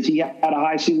player because he had a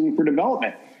high ceiling for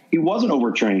development. He wasn't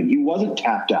overtrained. He wasn't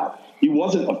tapped out. He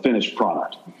wasn't a finished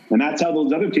product. And that's how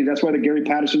those other teams, that's why the Gary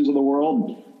Pattersons of the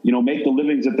world, make the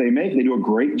livings that they make. They do a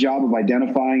great job of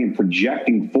identifying and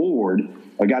projecting forward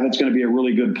a guy that's going to be a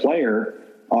really good player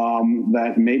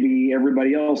that maybe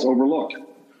everybody else overlooked.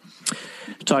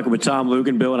 Talking with Tom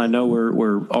Luginbill, and I know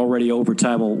we're already over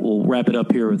time. We'll wrap it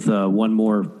up here with one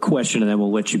more question, and then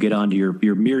we'll let you get on to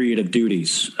your myriad of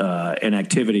duties and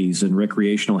activities and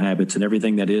recreational habits and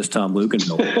everything that is Tom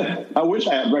Luginbill. I wish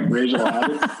I had recreational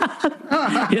habits.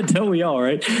 Yeah, don't we all,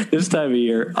 right? This time of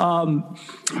year.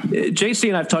 JC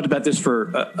and I have talked about this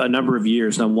for a number of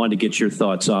years, and I wanted to get your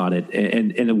thoughts on it.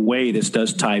 And in a way, this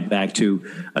does tie back to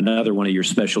another one of your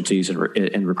specialties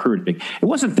in recruiting. It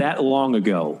wasn't that long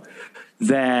ago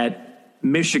that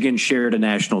Michigan shared a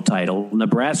national title.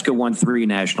 Nebraska won 3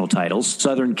 national titles.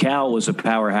 Southern Cal was a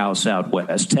powerhouse out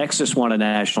west. Texas won a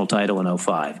national title in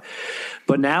 2005.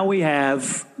 But now we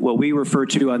have what we refer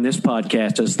to on this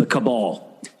podcast as the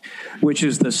cabal, which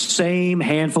is the same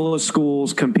handful of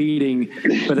schools competing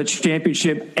for the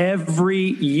championship every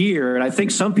year. And I think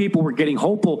some people were getting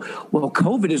hopeful. Well,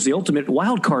 COVID is the ultimate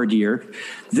wild card year.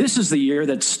 This is the year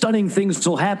that stunning things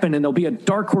will happen, and there'll be a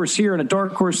dark horse here and a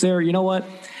dark horse there. You know what?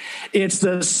 It's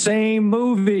the same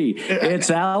movie.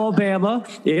 It's Alabama.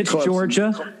 It's Clemson.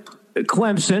 Georgia,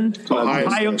 Clemson,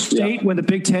 Ohio State when the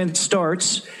Big Ten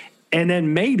starts, and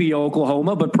then maybe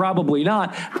Oklahoma, but probably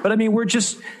not. But, I mean,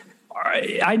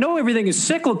 I know everything is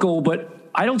cyclical, but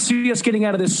I don't see us getting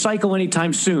out of this cycle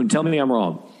anytime soon. Tell me I'm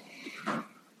wrong.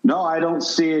 No, I don't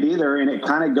see it either. And it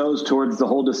kind of goes towards the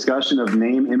whole discussion of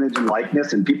name, image, and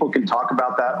likeness. And people can talk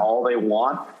about that all they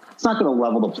want. It's not going to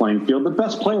level the playing field. The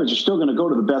best players are still going to go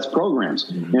to the best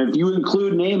programs. Mm-hmm. And if you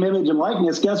include name, image, and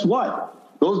likeness, guess what?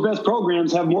 Those best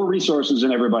programs have more resources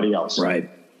than everybody else. Right.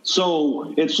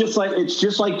 So it's just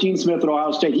like Gene Smith at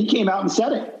Ohio State. He came out and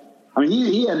said it. I mean,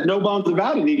 he had no bones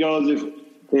about it. He goes,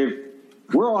 if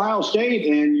we're Ohio State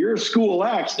and you're school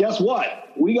X, guess what?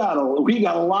 We got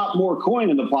a lot more coin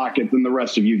in the pocket than the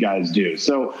rest of you guys do.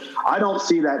 So I don't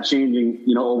see that changing,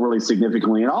 overly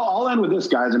significantly. And I'll end with this,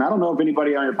 guys. And I don't know if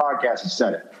anybody on your podcast has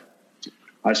said it.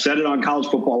 I said it on College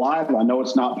Football Live. I know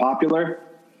it's not popular,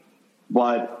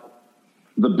 but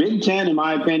the Big Ten, in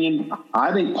my opinion,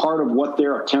 I think part of what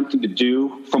they're attempting to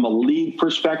do from a league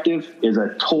perspective is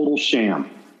a total sham.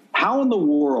 How in the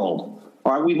world?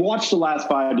 All right, we've watched the last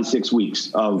 5 to 6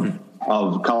 weeks of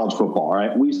college football. All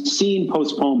right, we've seen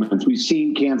postponements, we've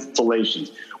seen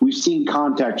cancellations, we've seen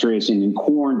contact tracing and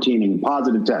quarantining and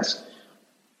positive tests.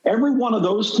 Every one of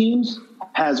those teams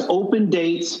has open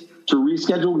dates to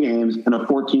reschedule games and a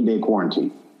 14-day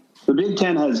quarantine. The Big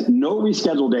Ten has no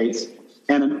rescheduled dates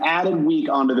and an added week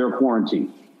onto their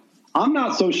quarantine. I'm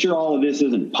not so sure all of this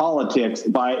isn't politics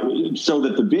so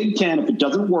that the Big Ten, if it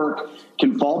doesn't work,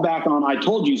 can fall back on, I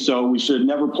told you so, we should have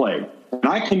never played. And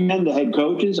I commend the head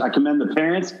coaches, I commend the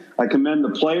parents, I commend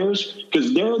the players,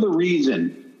 because they're the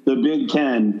reason the Big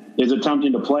Ten is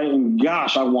attempting to play. And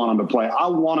gosh, I want them to play. I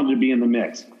want them to be in the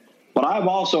mix. But I've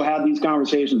also had these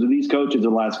conversations with these coaches the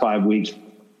last 5 weeks,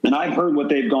 and I've heard what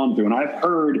they've gone through. And I've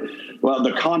heard,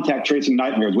 the contact tracing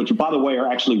nightmares, which, by the way, are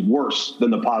actually worse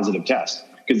than the positive test,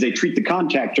 because they treat the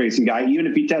contact tracing guy, even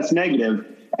if he tests negative,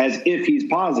 as if he's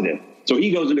positive. So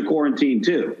he goes into quarantine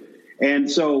too. And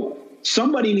so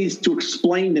somebody needs to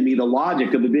explain to me the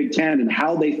logic of the Big Ten and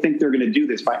how they think they're going to do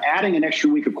this by adding an extra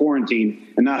week of quarantine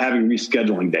and not having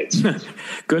rescheduling dates.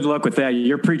 Good luck with that.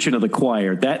 You're preaching to the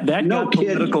choir. That no got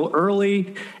political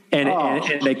early, and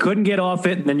they couldn't get off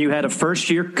it. And then you had a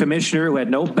first-year commissioner who had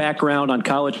no background on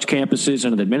college campuses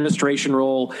in an administration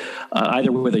role,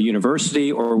 either with a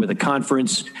university or with a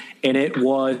conference, and it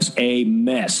was a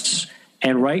mess.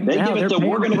 And right now, they're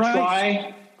we're going to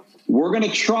try. We're going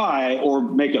to try or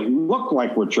make it look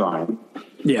like we're trying.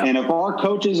 Yeah. And if our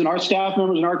coaches and our staff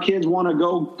members and our kids want to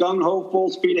go gung-ho, full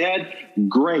speed ahead,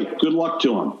 great. Good luck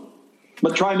to them.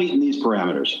 But try meeting these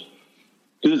parameters,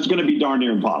 because it's going to be darn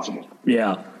near impossible.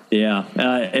 Yeah. Yeah,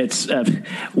 it's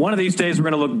one of these days we're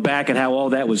going to look back at how all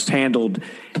that was handled,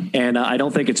 and I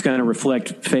don't think it's going to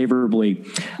reflect favorably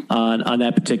on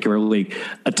that particular league.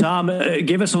 Tom,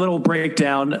 give us a little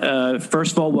breakdown.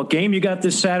 First of all, what game you got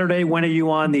this Saturday? When are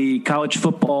you on the college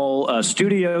football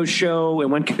studio show,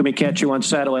 and when can we catch you on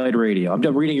satellite radio? I'm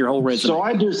done reading your whole resume. So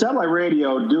I do satellite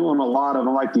radio, doing a lot of,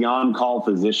 I'm like the on-call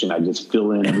physician. I just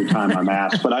fill in every time I'm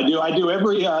asked. But I do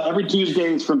every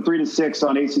Tuesdays from 3 to 6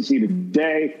 on ACC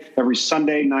Today. Every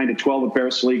Sunday, 9 to 12 at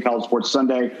Paris League, College Sports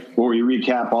Sunday, where we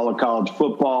recap all of college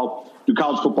football. Do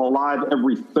College Football Live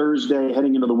every Thursday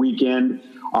heading into the weekend.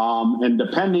 And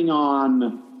depending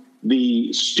on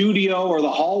the studio or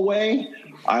the hallway,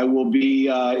 I will be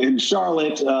in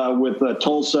Charlotte with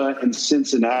Tulsa and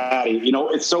Cincinnati.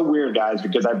 It's so weird, guys,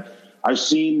 because we've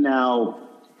seen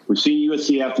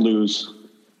USCF lose.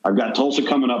 I've got Tulsa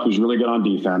coming up, who's really good on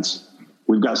defense.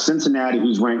 We've got Cincinnati,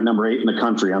 who's ranked number 8 in the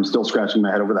country. I'm still scratching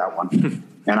my head over that one.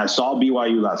 And I saw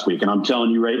BYU last week, and I'm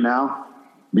telling you right now,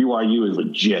 BYU is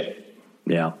legit.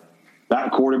 Yeah.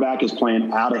 That quarterback is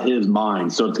playing out of his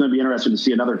mind. So it's going to be interesting to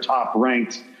see another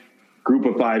top-ranked Group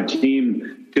of 5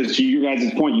 team. Because to you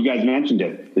guys' point, you guys mentioned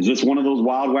it. Is this one of those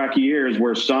wild, wacky years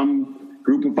where some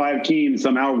Group of 5 team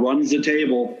somehow runs the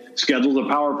table, schedules a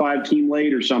Power 5 team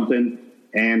late or something,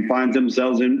 and finds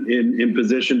themselves in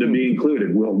position to be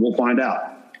included? We'll find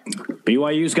out.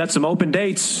 BYU's got some open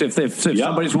dates. If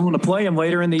somebody's willing to play them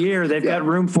later in the year, they've got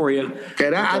room for you.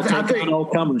 And I think all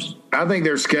comers. I think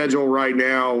their schedule right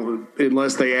now,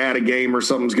 unless they add a game or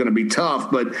something's going to be tough.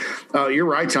 But you're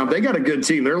right, Tom. They got a good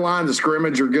team. Their lines of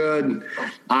scrimmage are good.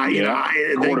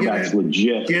 Quarterback's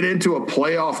legit. Get into a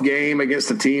playoff game against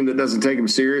a team that doesn't take them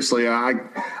seriously.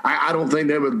 I don't think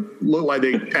they would look like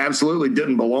they absolutely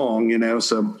didn't belong.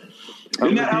 So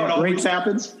isn't that how it always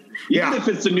happens? Even if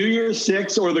it's the New Year's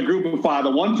Six or the Group of Five,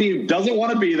 the one team doesn't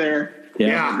want to be there.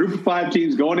 Yeah, Group of Five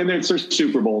teams going in there. It's their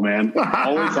Super Bowl, man.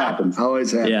 Always happens.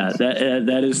 Always happens. Yeah,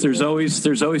 that is. There's always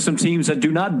some teams that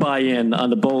do not buy in on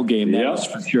the bowl game. That's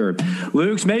for sure.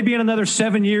 Luke's, maybe in another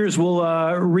 7 years we'll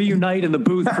reunite in the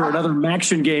booth for another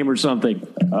Maction game or something.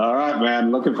 All right,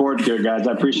 man. Looking forward to it, guys.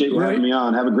 I appreciate you having me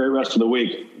on. Have a great rest of the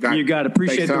week. You got it.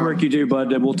 Appreciate the work you do,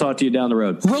 bud. And we'll talk to you down the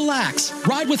road. Relax.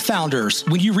 Ride with Founders.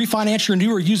 When you refinance your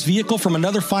new or used vehicle from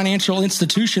another financial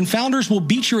institution, Founders will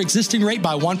beat your existing rate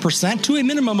by 1% to a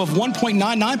minimum of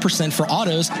 1.99% for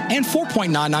autos and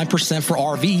 4.99% for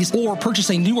RVs, or purchase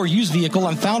a new or used vehicle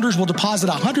and Founders will deposit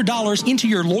 $100 into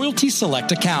your Loyalty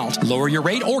Select account. Lower your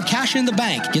rate or cash in the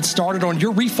bank. Get started on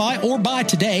your refi or buy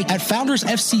today at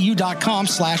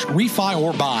foundersfcu.com/refi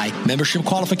or buy. Membership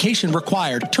qualification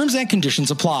required. Terms and conditions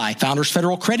apply. Founders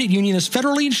Federal Credit Union is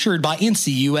federally insured by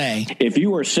NCUA. If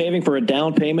you are saving for a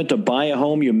down payment to buy a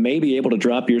home, you may be able to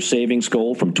drop your savings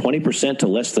goal from 20% to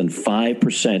less than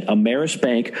 5%. Ameris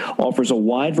Bank offers a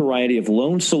wide variety of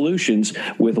loan solutions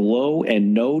with low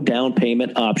and no down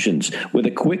payment options. With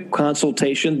a quick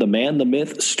consultation, the man, the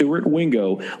myth, Stuart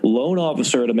Wingo, loan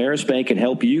officer at Ameris Bank, can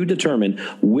help you determine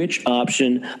which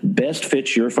option best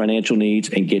fits your financial needs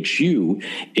and gets you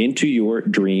into your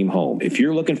dream home. If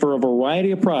you're looking for a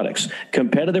variety of products,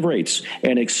 competitive rates,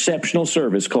 and exceptional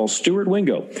service, call Stuart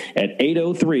Wingo at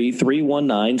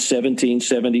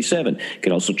 803-319-1777. You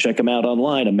can also check him out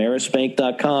online,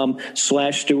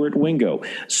 amerisbank.com/Stuart Wingo.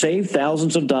 Save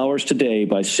thousands of dollars today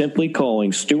by simply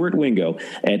calling Stuart Wingo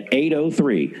at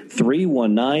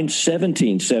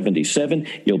 803-319-1777.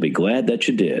 You'll be glad that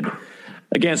you did.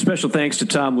 Again, special thanks to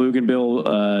Tom Luginbill.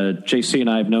 JC and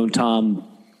I have known Tom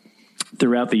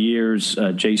throughout the years.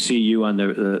 JC, you on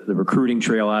the recruiting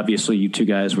trail, obviously you two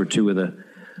guys were two of the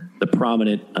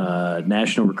prominent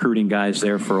national recruiting guys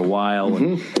there for a while.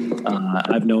 Mm-hmm. And,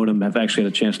 I've known him. I've actually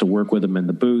had a chance to work with him in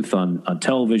the booth on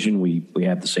television. We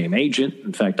have the same agent.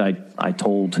 In fact, I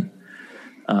told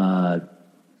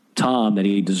Tom that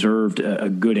he deserved a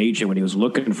good agent when he was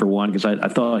looking for one, because I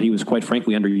thought he was quite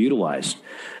frankly underutilized.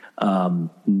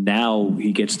 Now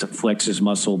he gets to flex his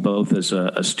muscle both as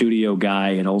a studio guy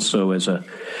and also as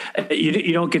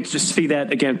you don't get to see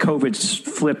that. Again, COVID's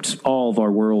flipped all of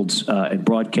our worlds in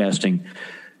broadcasting,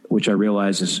 which I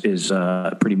realize is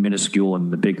pretty minuscule in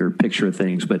the bigger picture of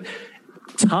things. But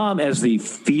Tom, as the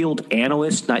field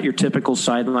analyst, not your typical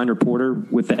sideline reporter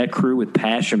with that crew with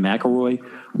Pash and McElroy,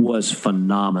 was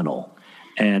phenomenal.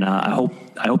 And I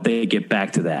hope they get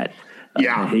back to that.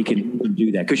 Yeah, he can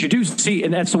do that, because you do see,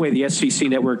 and that's the way the SEC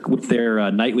Network with their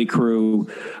nightly crew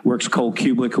works. Cole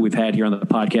Kublik, who we've had here on the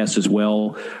podcast as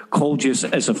well. Cole, just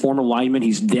as a former lineman,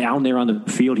 he's down there on the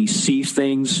field. He sees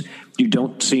things you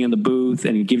don't see in the booth,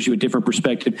 and he gives you a different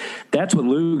perspective. That's what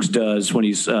Lugs does when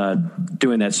he's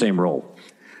doing that same role.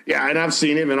 Yeah, and I've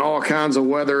seen him in all kinds of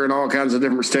weather and all kinds of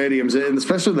different stadiums, and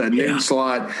especially that noon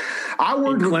slot. I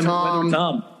worked with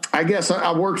Tom. I guess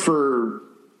I worked for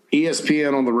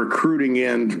ESPN on the recruiting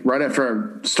end right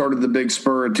after I started the Big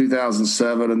Spur in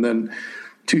 2007, and then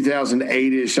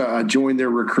 2008-ish I joined their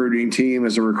recruiting team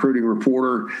as a recruiting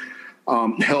reporter,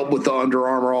 helped with the Under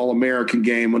Armour All-American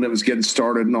game when it was getting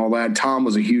started and all that. Tom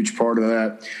was a huge part of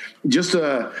that. Just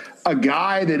a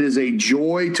guy that is a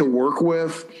joy to work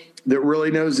with, that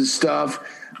really knows his stuff,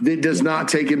 that does not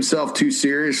take himself too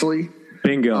seriously.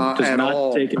 Bingo. Does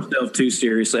not take himself too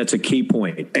seriously. That's a key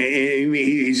point. And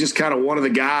he's just kind of one of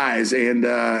the guys, and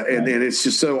it's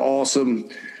just so awesome.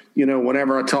 You know,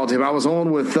 whenever I talk to him, I was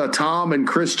on with Tom and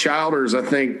Chris Childers. I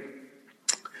think,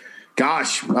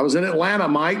 gosh, I was in Atlanta,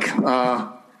 Mike.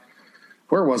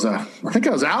 Where was I? I think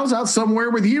I was out somewhere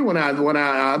with you when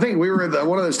I think we were at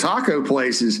one of those taco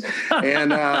places,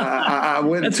 and I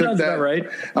went and took that. Right.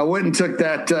 I went and took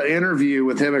that interview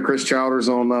with him and Chris Childers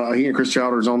on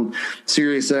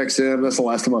Sirius XM. That's the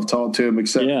last time I've talked to him.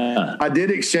 Except I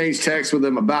did exchange texts with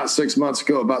him about 6 months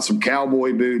ago about some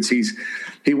cowboy boots.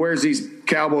 He wears these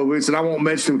cowboy boots, and I won't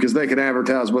mention them because they can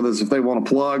advertise with us if they want to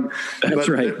plug. That's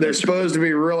right. They're supposed to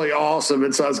be really awesome,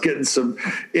 and so I was getting some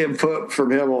input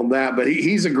from him on that. But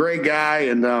he's a great guy,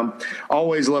 and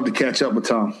always love to catch up with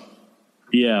Tom.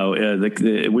 Yeah,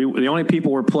 the only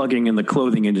people we're plugging in the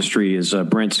clothing industry is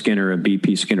Brent Skinner and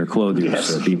BP Skinner Clothers,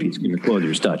 yes.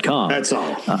 bpskinnerclothers.com. That's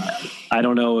all. I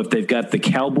don't know if they've got the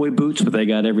cowboy boots, but they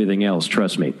got everything else.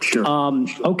 Trust me. Sure.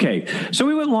 Okay, so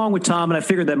we went along with Tom, and I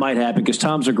figured that might happen because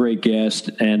Tom's a great guest,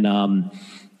 and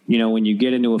when you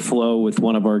get into a flow with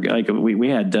one of our, like we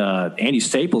had Andy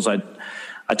Staples. I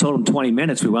told him 20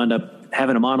 minutes. We wound up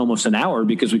having him on almost an hour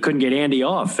because we couldn't get Andy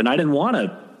off, and I didn't want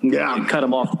to. Yeah, cut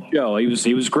him off the show.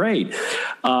 He was great.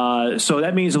 So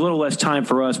that means a little less time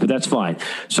for us, but that's fine.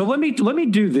 So let me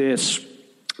do this,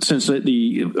 since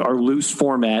our loose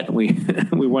format, we're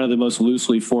one of the most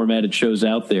loosely formatted shows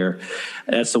out there.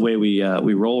 That's the way we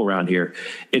roll around here.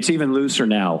 It's even looser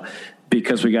now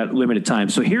because we got limited time.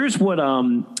 So here's what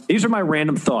these are my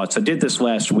random thoughts. I did this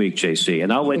last week, JC,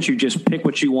 and I'll let you just pick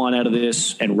what you want out of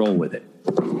this and roll with it.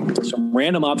 Some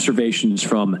random observations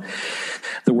from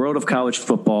the world of college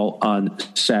football on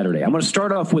Saturday. I'm going to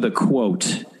start off with a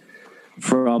quote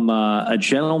from a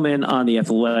gentleman on The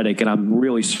Athletic, and I'm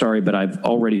really sorry, but I've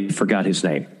already forgot his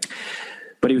name.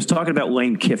 But he was talking about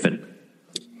Lane Kiffin.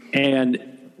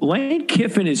 And Lane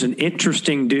Kiffin is an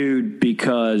interesting dude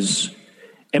because,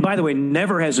 and by the way,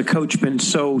 never has a coach been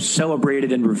so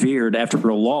celebrated and revered after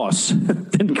a loss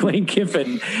than Lane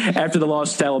Kiffin after the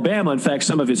loss to Alabama. In fact,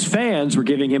 some of his fans were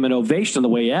giving him an ovation on the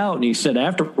way out, and he said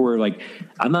afterward, like,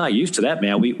 I'm not used to that,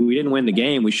 man. We didn't win the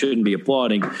game. We shouldn't be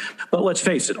applauding. But let's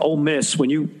face it, Ole Miss, when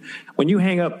you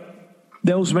hang up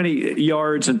those many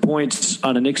yards and points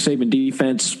on a Nick Saban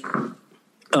defense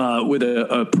with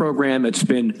a program that's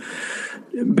been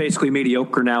basically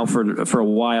mediocre now for a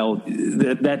while,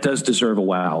 that does deserve a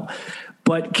wow.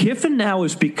 But Kiffin now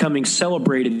is becoming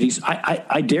celebrated.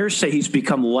 I dare say he's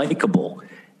become likable.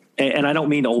 And I don't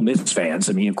mean Ole Miss fans.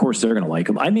 I mean, of course, they're going to like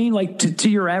him. I mean, like, to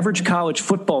your average college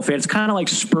football fan, it's kind of like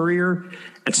Spurrier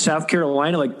at South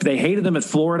Carolina. Like, they hated him at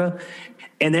Florida,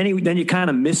 and then you kind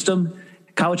of missed him.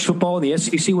 College football in the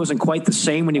SEC wasn't quite the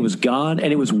same when he was gone,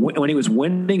 and it was when he was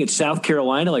winning at South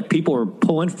Carolina. Like, people were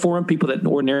pulling for him, people that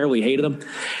ordinarily hated him.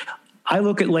 I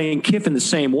look at Lane Kiffin the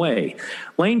same way.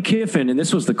 Lane Kiffin, and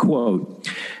this was the quote,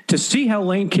 to see how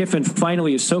Lane Kiffin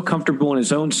finally is so comfortable in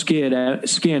his own skin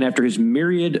after his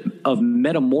myriad of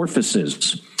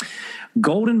metamorphoses.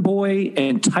 Golden boy,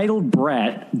 entitled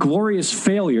brat, glorious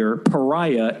failure,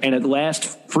 pariah, and at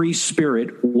last free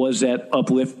spirit was that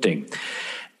uplifting.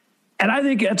 And I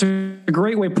think that's a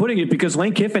great way of putting it because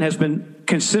Lane Kiffin has been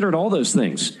considered all those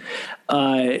things.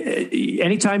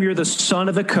 Anytime you're the son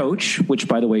of a coach, which,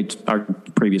 by the way, our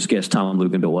previous guest, Tom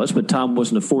Luganville, was, but Tom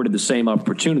wasn't afforded the same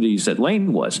opportunities that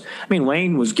Lane was. I mean,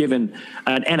 Lane was given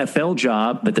an NFL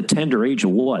job at the tender age of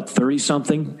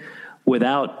 30-something,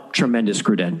 without tremendous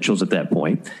credentials at that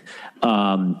point.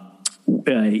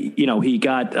 He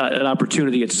got an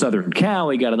opportunity at Southern Cal.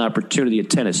 He got an opportunity at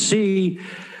Tennessee.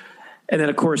 And then,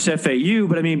 of course, FAU.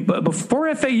 But, I mean,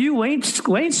 before FAU,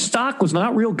 Lane's stock was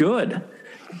not real good.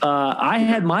 I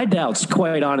had my doubts,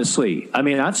 quite honestly. I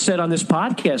mean, I've said on this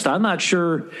podcast, I'm not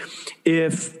sure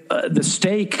if the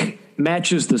steak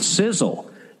matches the sizzle.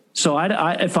 So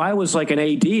if I was like an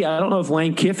AD, I don't know if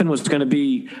Lane Kiffin was going to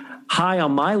be high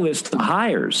on my list of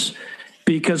hires.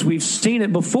 Because we've seen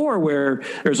it before where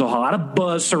there's a lot of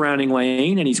buzz surrounding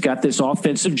Lane and he's got this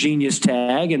offensive genius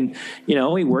tag. And,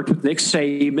 he worked with Nick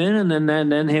Saban and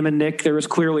then him and Nick, there was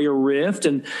clearly a rift.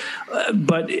 And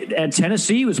but at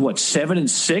Tennessee, he was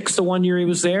 7-6 the one year he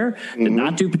was there. Did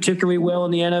not do particularly well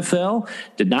in the NFL.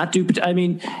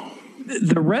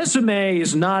 The resume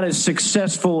is not as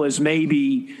successful as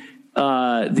maybe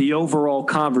the overall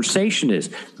conversation is.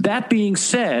 That being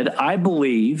said, I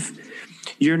believe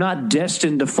you're not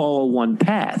destined to follow one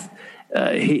path.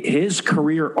 His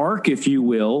career arc, if you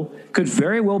will, could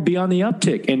very well be on the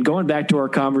uptick. And going back to our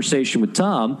conversation with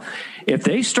Tom, if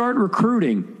they start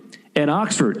recruiting in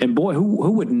Oxford, and boy,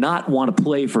 who would not want to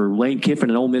play for Lane Kiffin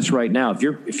and Ole Miss right now? If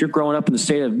you're growing up in the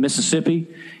state of Mississippi,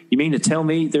 you mean to tell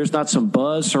me there's not some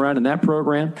buzz surrounding that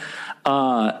program?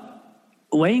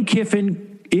 Lane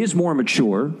Kiffin is more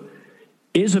mature,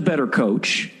 is a better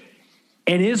coach,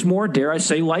 and is more, dare I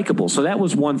say, likable. So that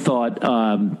was one thought.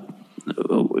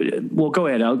 Well, go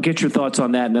ahead. I'll get your thoughts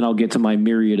on that, and then I'll get to my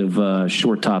myriad of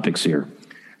short topics here.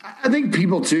 I think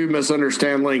people, too,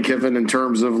 misunderstand Lane Kiffin in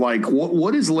terms of, like,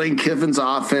 what is Lane Kiffin's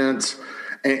offense,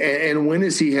 and when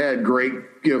has he had great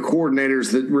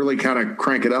coordinators that really kind of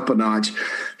crank it up a notch?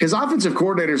 His offensive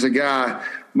coordinator is a guy,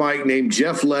 Mike, named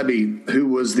Jeff Lebby, who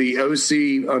was the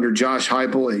OC under Josh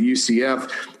Heupel at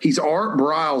UCF. He's Art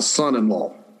Briles'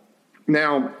 son-in-law.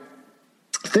 Now,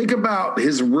 think about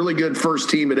his really good first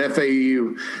team at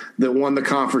FAU that won the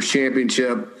conference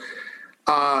championship.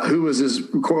 who was his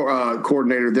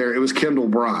coordinator there. It was Kendall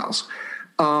Briles.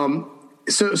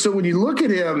 So when you look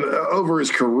at him over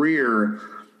his career,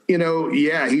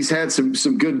 he's had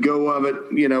some good go of it,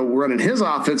 running his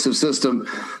offensive system.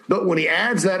 But when he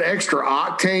adds that extra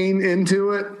octane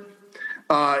into it,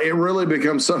 it really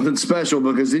becomes something special,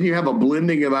 because then you have a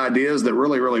blending of ideas that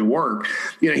really, really work.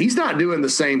 He's not doing the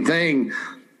same thing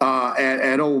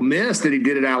at Ole Miss that he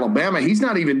did at Alabama. He's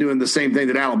not even doing the same thing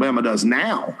that Alabama does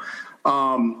now.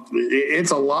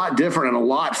 It's a lot different and a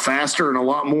lot faster and a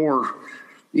lot more,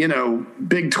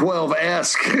 Big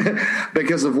 12-esque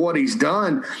because of what he's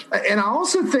done. And I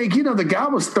also think, the guy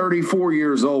was 34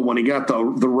 years old when he got the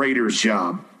Raiders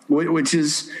job, which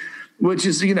is,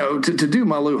 to do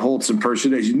my Lou Holtz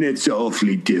impersonation, it's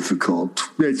awfully difficult.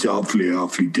 It's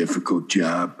awfully difficult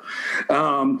job.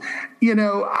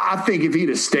 I think if he'd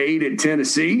have stayed at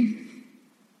Tennessee,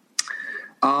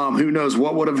 who knows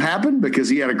what would have happened, because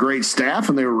he had a great staff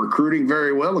and they were recruiting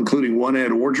very well, including one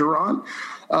Ed Orgeron.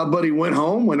 But he went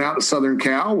home, went out to Southern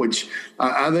Cal, which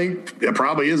I think it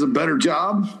probably is a better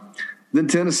job than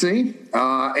Tennessee.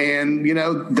 And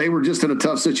they were just in a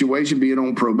tough situation being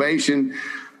on probation.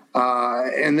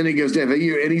 And then he goes to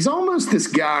FAU, and he's almost this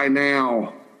guy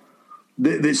now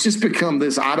that's just become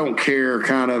this I don't care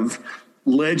kind of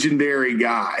legendary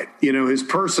guy. His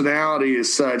personality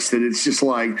is such that it's just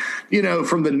like,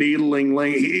 from the needling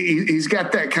lane, he's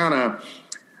got that kind of,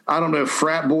 I don't know,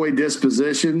 frat boy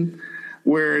disposition,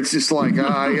 where it's just like,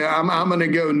 I'm going to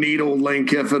go needle Lane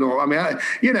Kiffin. Or,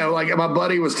 like my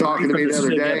buddy was talking to me the other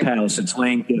day. House, it's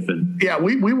Lane Kiffin. Yeah,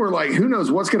 we were like, who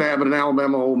knows what's going to happen in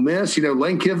Alabama Ole Miss?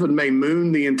 Lane Kiffin may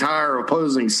moon the entire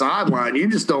opposing sideline. You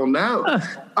just don't know.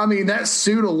 That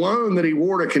suit alone that he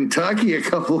wore to Kentucky a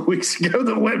couple of weeks ago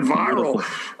that went viral.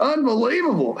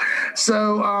 Unbelievable.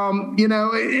 So,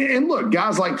 and look,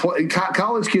 guys like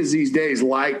college kids these days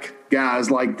like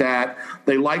guys like that.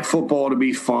 They like football to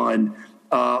be fun.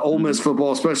 Ole Miss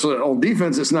football, especially on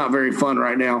defense, it's not very fun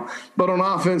right now. But on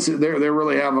offense, they're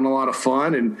really having a lot of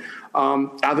fun, and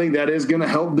I think that is going to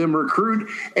help them recruit.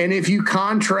 And if you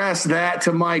contrast that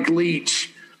to Mike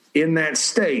Leach in that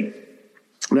state,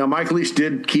 now Mike Leach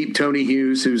did keep Tony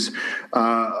Hughes, who's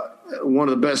one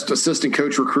of the best assistant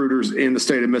coach recruiters in the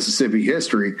state of Mississippi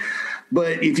history.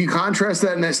 But if you contrast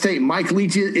that in that state, Mike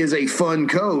Leach is a fun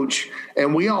coach,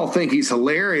 and we all think he's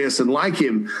hilarious and like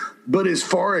him. But as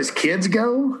far as kids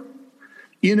go,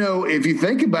 if you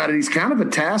think about it, he's kind of a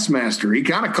taskmaster. He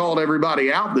kind of called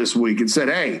everybody out this week and said,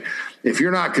 hey, if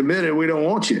you're not committed, we don't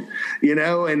want you,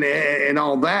 and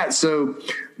all that. So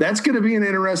that's going to be an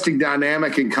interesting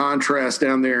dynamic and contrast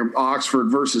down there, Oxford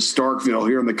versus Starkville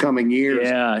here in the coming years.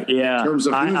 Yeah. In terms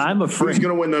of who's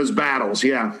going to win those battles.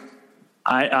 Yeah.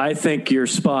 I think you're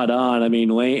spot on.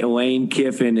 Lane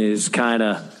Kiffin is kind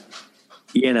of,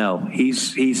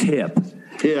 he's hip.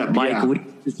 Yeah, Mike Leach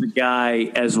is a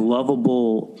guy as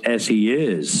lovable as he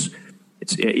is.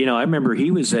 It's I remember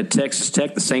he was at Texas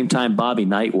Tech the same time Bobby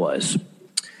Knight was,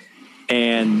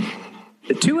 and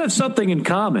the two have something in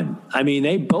common.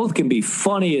 They both can be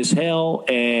funny as hell,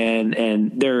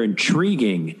 and they're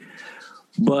intriguing.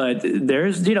 But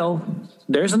there's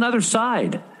another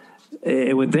side.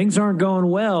 When things aren't going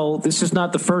well, this is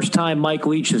not the first time Mike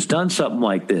Leach has done something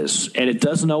like this, and it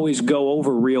doesn't always go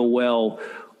over real well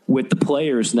with the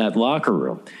players in that locker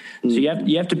room. So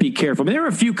you have to be careful. There were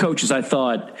a few coaches I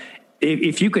thought,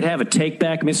 if you could have a take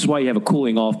back, this is why you have a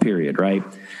cooling off period, right?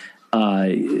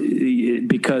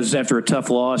 Because after a tough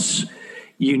loss,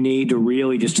 you need to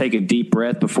really just take a deep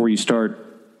breath before you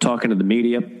start talking to the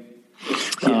media.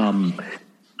 Yeah.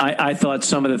 I thought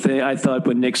I thought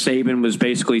when Nick Saban was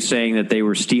basically saying that they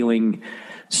were stealing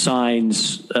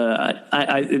signs,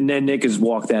 and then Nick has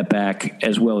walked that back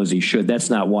as well as he should. That's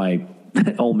not why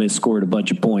Ole Miss scored a bunch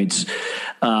of points.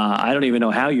 I don't even know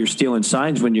how you're stealing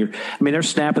signs when they're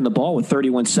snapping the ball with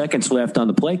 31 seconds left on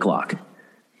the play clock.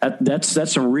 That's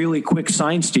some really quick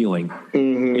sign stealing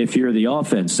if you're the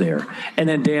offense there. And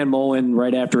then Dan Mullen,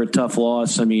 right after a tough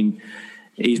loss,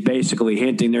 he's basically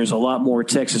hinting there's a lot more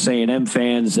Texas A&M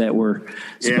fans that were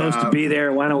supposed to be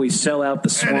there. Why don't we sell out the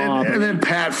Swamp? And then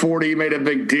Pat Forty made a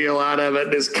big deal out of it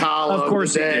in his column. Of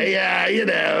course today. Yeah,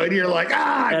 and you're like,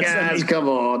 guys, come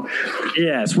on.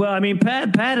 Yes. Well,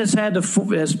 Pat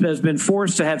has been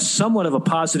forced to have somewhat of a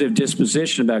positive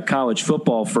disposition about college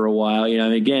football for a while.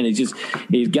 Again,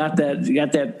 he's got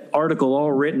that article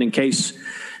all written in case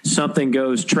something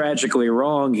goes tragically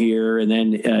wrong here, and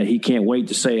then he can't wait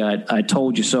to say, I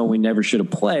told you so, we never should have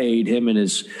played, him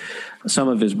and some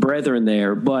of his brethren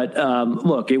there. But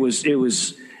look, it was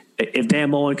if Dan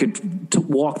Mullen could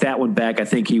walk that one back, I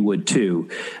think he would too.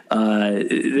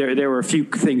 There were a few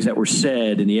things that were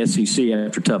said in the SEC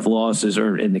after tough losses,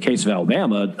 or in the case of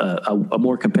Alabama, a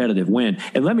more competitive win.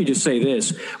 And let me just say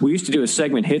this. We used to do a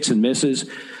segment, hits and misses.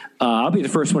 I'll be the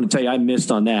first one to tell you I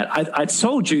missed on that. I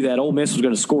told you that Ole Miss was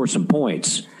going to score some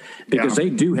points because they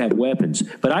do have weapons.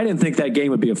 But I didn't think that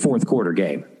game would be a fourth quarter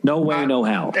game. No way, no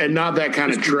how. And not that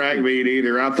kind of track meet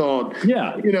either. I thought,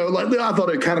 I thought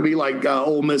it'd kind of be like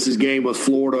Ole Miss's game with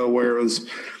Florida where it was,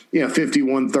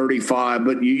 51-35,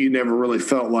 but you never really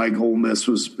felt like Ole Miss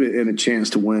was in a chance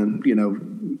to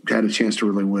win, had a chance to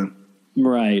really win.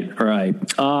 Right.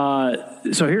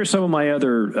 So here's some of my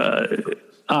other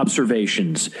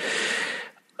observations.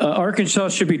 Arkansas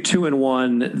should be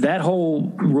 2-1. That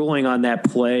whole ruling on that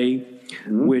play,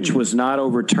 which was not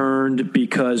overturned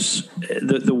because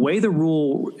the way the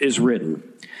rule is written,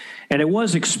 and it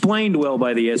was explained well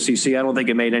by the SEC, I don't think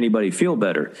it made anybody feel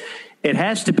better. It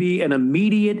has to be an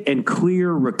immediate and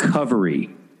clear recovery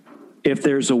if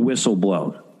there's a whistle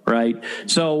blown, right?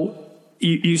 So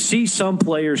you see some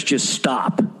players just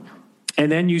stop,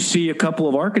 and then you see a couple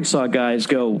of Arkansas guys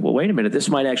go, well, wait a minute, this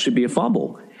might actually be a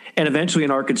fumble. And eventually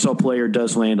an Arkansas player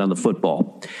does land on the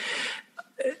football.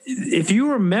 If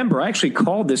you remember, I actually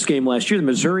called this game last year, the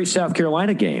Missouri-South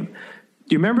Carolina game.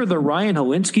 Do you remember the Ryan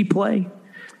Helinski play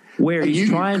where he's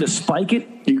trying to spike it?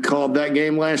 You called that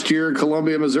game last year in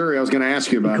Columbia, Missouri. I was going to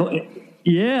ask you about it.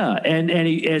 Yeah,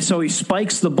 and so he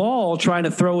spikes the ball trying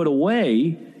to throw it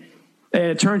away, and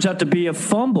it turns out to be a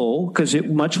fumble because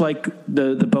much like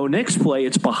the Bo Nix play,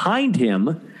 it's behind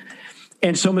him.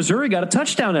 And so Missouri got a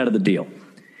touchdown out of the deal.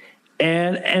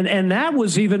 And that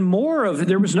was even more of,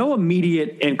 there was no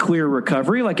immediate and clear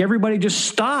recovery. Like everybody just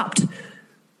stopped.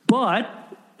 But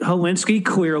Helinski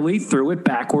clearly threw it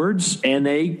backwards and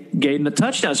they gave him the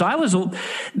touchdown. So I was,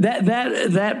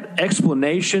 that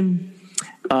explanation,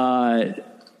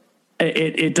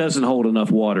 it doesn't hold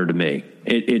enough water to me.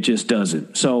 It just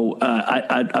doesn't. So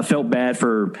I felt bad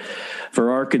for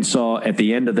Arkansas at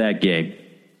the end of that game.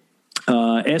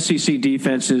 SEC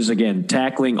defenses, again,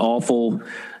 tackling awful.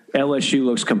 LSU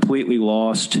looks completely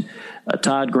lost.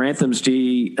 Todd Grantham's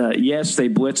D, yes, they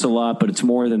blitz a lot, but it's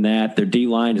more than that. Their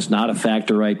D-line is not a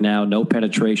factor right now. No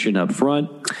penetration up front.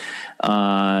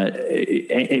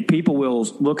 And people will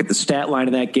look at the stat line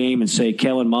of that game and say,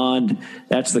 Kellen Mond,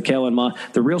 that's the Kellen Mond.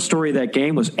 The real story of that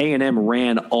game was A&M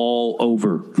ran all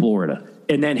over Florida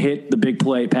and then hit the big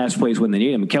play, pass plays when they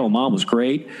need them. Kellen Mond was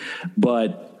great,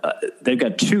 but they've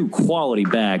got two quality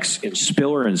backs in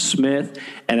Spiller and Smith,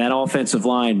 and that offensive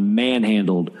line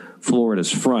manhandled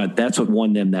Florida's front. That's what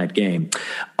won them that game.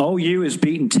 OU has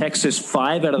beaten Texas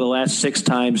 5 out of the last 6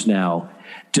 times now,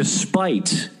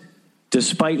 despite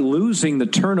losing the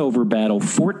turnover battle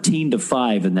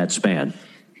 14-5 in that span.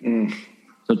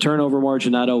 So turnover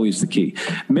margin not always the key.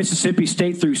 Mississippi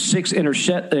State threw 6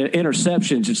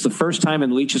 interceptions. It's the first time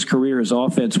in Leach's career his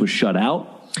offense was shut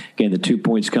out. Again, the 2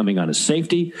 points coming on a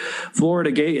safety.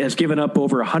 Florida has given up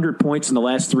over 100 points in the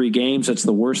last 3 games. That's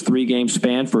the worst 3-game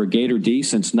span for a Gator D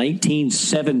since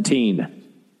 1917.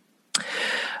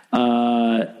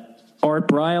 Art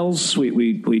Briles,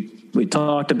 we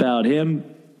talked about him.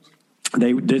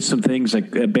 They did some things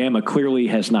that Bama clearly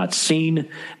has not seen.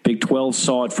 Big 12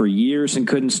 saw it for years and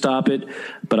couldn't stop it.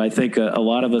 But I think a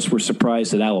lot of us were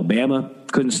surprised that Alabama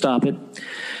couldn't stop it.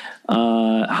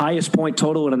 Highest point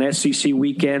total in an SEC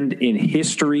weekend in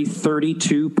history,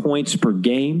 32 points per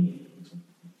game.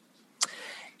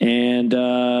 And,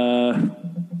 how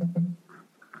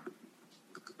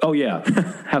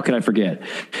could I forget?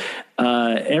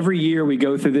 Every year we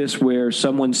go through this where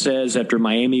someone says after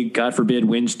Miami, God forbid,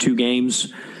 wins 2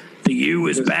 games, the U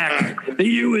is back. The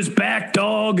U is back,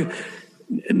 dog.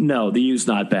 No, the U's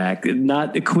not back.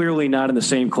 Clearly not in the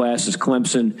same class as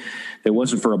Clemson. If it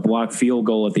wasn't for a blocked field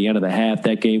goal at the end of the half,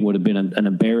 that game would have been an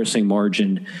embarrassing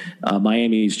margin.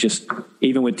 Miami's just,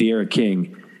 even with De'Ara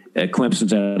King,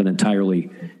 Clemson's at an entirely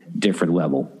different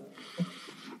level.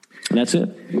 And that's it.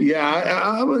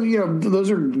 Yeah,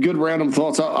 those are good random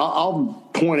thoughts. I'll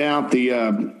point out the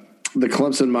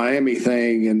Clemson Miami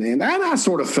thing, and I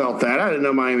sort of felt that. I didn't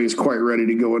know Miami was quite ready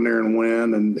to go in there and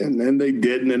win, and they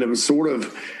didn't. And it was sort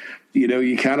of,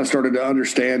 you kind of started to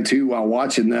understand too while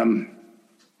watching them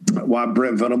why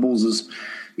Brent Venables is,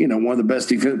 one of the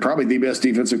best probably the best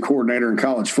defensive coordinator in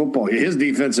college football. His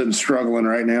defense isn't struggling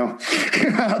right now.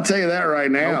 I'll tell you that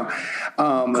right now. Nope.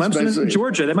 Clemson and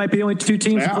Georgia, that might be the only 2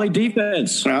 teams that play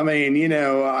defense. I mean,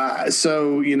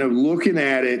 looking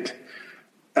at it,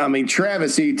 I mean,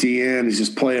 Travis Etienne is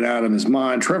just playing out of his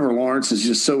mind. Trevor Lawrence is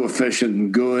just so efficient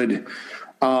and good.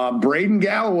 Braden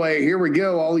Galloway, here we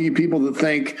go. All you people that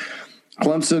think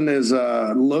Clemson is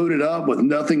loaded up with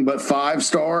nothing but 5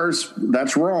 stars.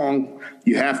 That's wrong.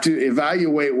 You have to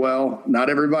evaluate well. Not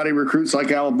everybody recruits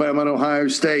like Alabama and Ohio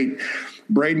State.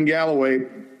 Braden Galloway,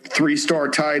 3-star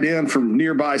tight end from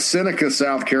nearby Seneca,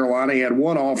 South Carolina. He had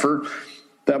 1 offer.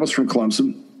 That was from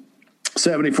Clemson.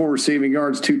 74 receiving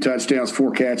yards, 2 touchdowns,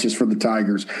 4 catches for the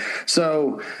Tigers.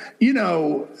 So,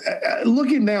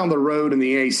 looking down the road in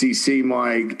the ACC,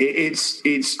 Mike, it's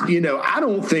I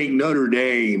don't think Notre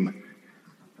Dame –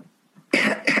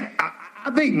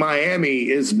 I think Miami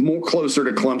is more closer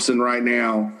to Clemson right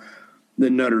now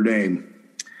than Notre Dame.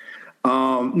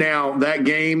 Now, that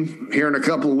game here in a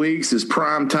couple of weeks is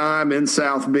prime time in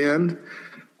South Bend.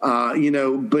 But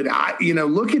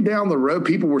looking down the road,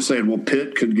 people were saying, well,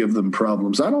 Pitt could give them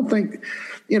problems. I don't think,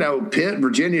 Pitt,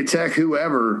 Virginia Tech,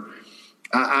 whoever,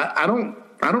 I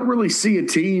don't really see a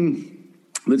team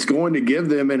that's going to give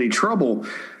them any trouble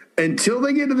until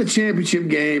they get to the championship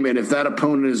game, and if that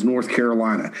opponent is North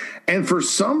Carolina. And for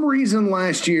some reason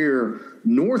last year,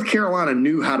 North Carolina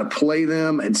knew how to play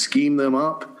them and scheme them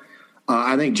up.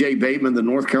 I think Jay Bateman, the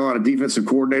North Carolina defensive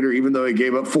coordinator, even though he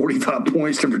gave up 45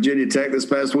 points to Virginia Tech this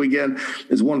past weekend,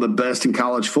 is one of the best in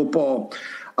college football.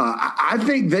 I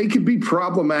think they could be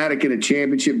problematic in a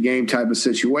championship game type of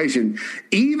situation.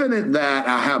 Even at that,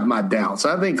 I have my doubts.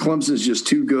 I think Clemson's just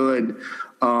too good.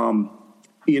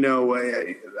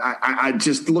 I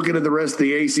just looking at the rest of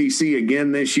the ACC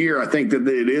again this year, I think that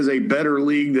it is a better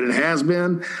league than it has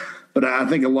been. But I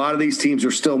think a lot of these teams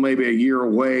are still maybe a year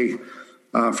away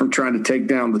from trying to take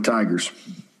down the Tigers.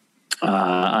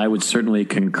 I would certainly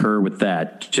concur with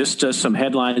that. Just some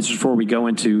headlines before we go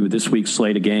into this week's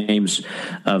slate of games.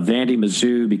 Vandy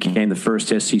Mizzou became the first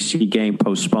SEC game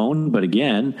postponed, but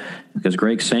again, because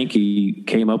Greg Sankey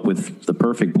came up with the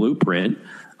perfect blueprint,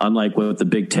 unlike what the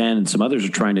Big Ten and some others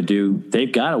are trying to do,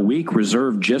 they've got a week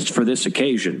reserved just for this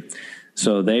occasion.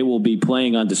 So they will be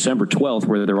playing on December 12th,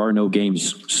 where there are no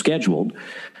games scheduled,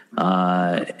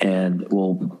 and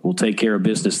we'll take care of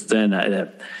business then.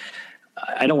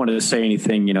 I don't want to say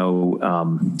anything,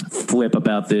 flip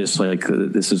about this, like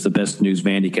this is the best news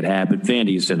Vandy could have, but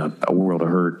Vandy's in a world of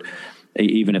hurt,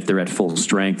 even if they're at full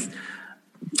strength.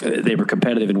 They were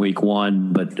competitive in week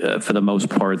 1, but for the most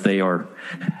part, they are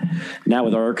now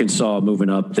with Arkansas moving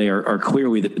up. They are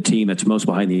clearly the team that's most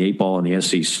behind the 8 ball in the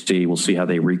SEC. We'll see how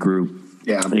they regroup.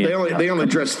 Yeah, they only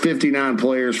dressed 59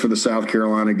 players for the South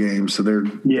Carolina game, so they're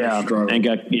struggling.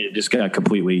 And just got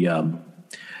completely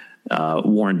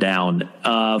worn down.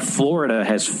 Florida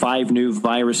has 5 new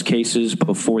virus cases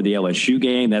before the LSU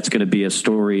game. That's going to be a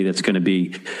story that's going to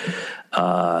be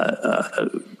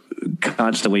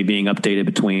constantly being updated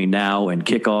between now and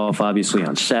kickoff, obviously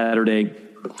on Saturday.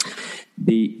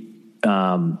 The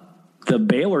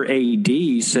Baylor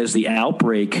AD says the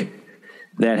outbreak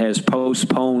that has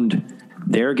postponed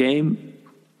their game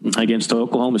against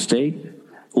Oklahoma State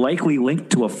likely linked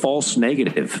to a false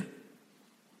negative.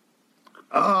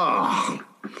 Oh,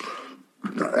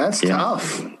 that's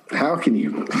tough. How can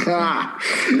you?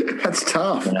 That's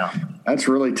tough. Yeah. That's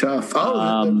really tough.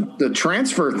 Oh, the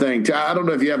transfer thing. I don't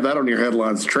know if you have that on your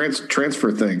headlines.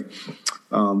 Transfer thing.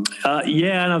 And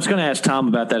I was going to ask Tom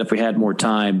about that if we had more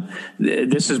time.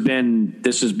 This has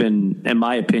been, in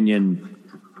my opinion,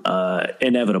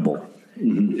 inevitable.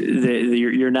 Mm-hmm.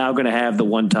 You're now going to have the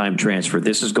one-time transfer.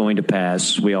 This is going to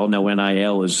pass. We all know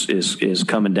NIL is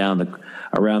coming down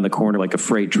around the corner like a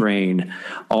freight train.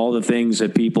 All the things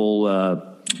that people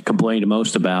complain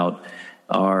most about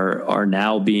are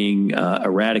now being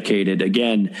eradicated.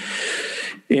 Again,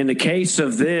 in the case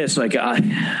of this, like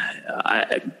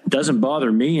it doesn't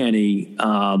bother me any,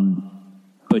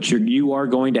 but you are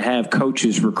going to have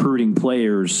coaches recruiting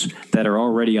players that are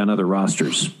already on other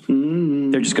rosters.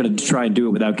 Mm-hmm. They're just going to try and do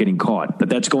it without getting caught, but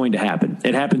that's going to happen.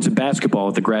 It happens in basketball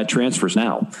with the grad transfers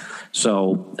now.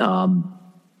 So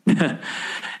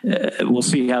we'll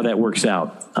see how that works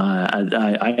out.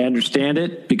 I understand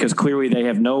it because clearly they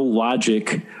have no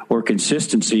logic or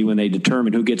consistency when they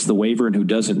determine who gets the waiver and who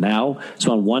doesn't now.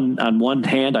 So on one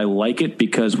hand, I like it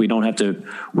because we don't have to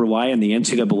rely on the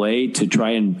NCAA to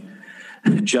try and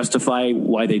justify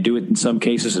why they do it in some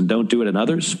cases and don't do it in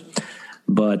others.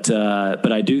 But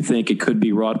I do think it could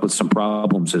be wrought with some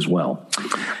problems as well.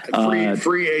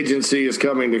 Free agency is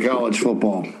coming to college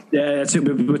football. Yeah, that's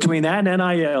between that and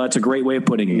NIL. That's a great way of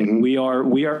putting it. Mm-hmm.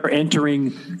 We are entering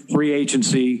free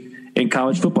agency in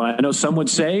college football. I know some would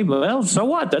say, well, so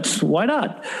what? Why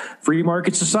not? Free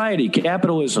market society,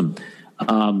 capitalism.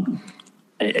 Again,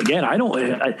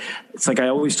 it's like I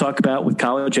always talk about with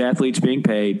college athletes being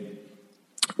paid.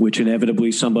 which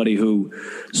inevitably somebody who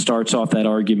starts off that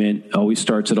argument always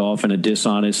starts it off in a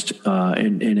dishonest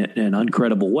and an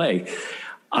uncredible way.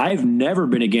 I've never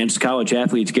been against college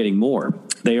athletes getting more.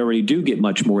 They already do get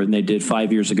much more than they did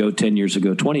 5 years ago, 10 years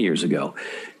ago, 20 years ago.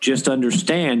 Just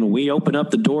understand, when we open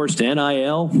up the doors to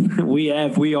NIL,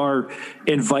 we are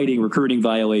inviting recruiting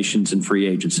violations in free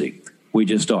agency. We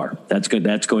just are. That's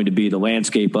going to be the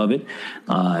landscape of it,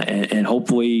 and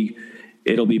hopefully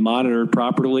it'll be monitored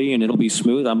properly and it'll be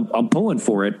smooth. I'm pulling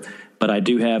for it, but I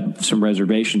do have some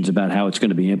reservations about how it's going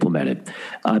to be implemented.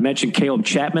 I mentioned Caleb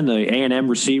Chapman, the A&M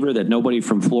receiver that nobody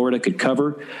from Florida could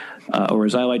cover, or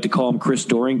as I like to call him, Chris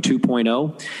Doering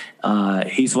 2.0.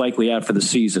 He's likely out for the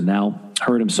season now.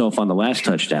 Hurt himself on the last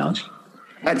touchdown.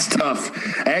 That's tough.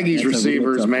 Aggies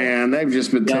receivers, man, they've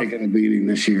just been taking a beating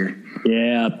this year.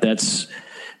 Yeah,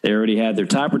 they already had their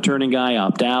top returning guy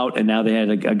opt out, and now they had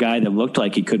a guy that looked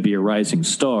like he could be a rising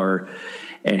star,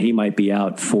 and he might be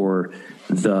out for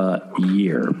the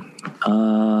year.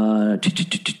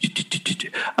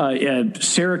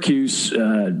 Syracuse,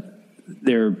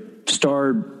 their star,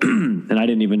 and I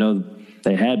didn't even know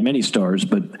they had many stars,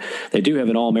 but they do have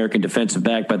an All-American defensive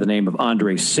back by the name of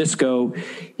Andre Cisco.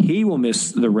 He will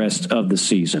miss the rest of the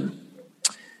season.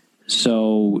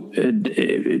 So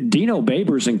Dino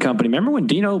Babers and company. Remember when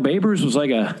Dino Babers was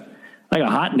like a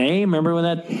hot name? Remember when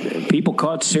that people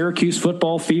caught Syracuse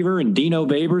football fever and Dino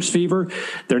Babers fever?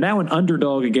 They're now an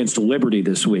underdog against Liberty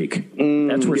this week.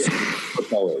 That's where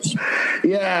football is.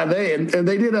 Yeah, they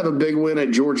did have a big win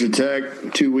at Georgia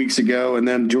Tech 2 weeks ago, and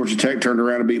then Georgia Tech turned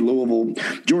around and beat Louisville.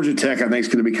 Georgia Tech, I think, is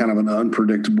going to be kind of an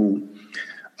unpredictable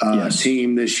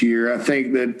team this year. I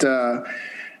think that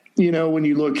when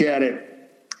you look at it,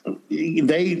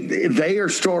 they are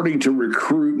starting to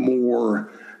recruit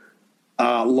more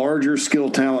larger skill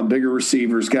talent, bigger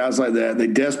receivers, guys like that. They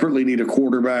desperately need a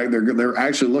quarterback. They're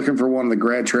actually looking for one in the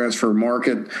grad transfer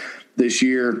market this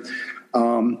year.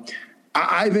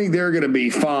 I think they're going to be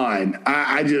fine.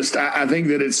 I think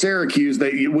that at Syracuse,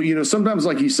 sometimes,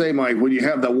 like you say, Mike, when you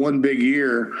have that one big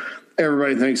year,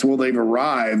 everybody thinks, well, they've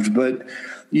arrived. But,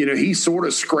 he sort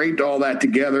of scraped all that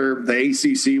together. The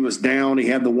ACC was down. He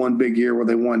had the one big year where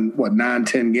they won,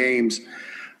 9-10 games,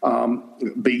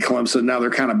 beat Clemson. Now they're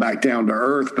kind of back down to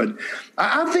earth. But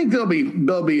I think they'll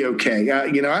be okay.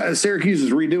 Syracuse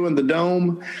is redoing the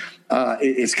Dome.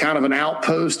 It's kind of an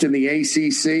outpost in the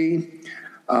ACC.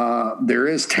 There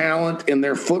is talent in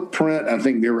their footprint. I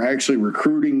think they're actually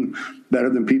recruiting better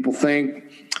than people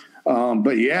think.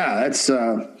 But yeah, that's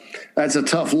a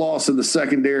tough loss in the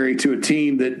secondary to a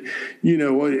team that,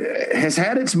 has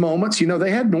had its moments.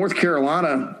 They had North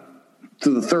Carolina to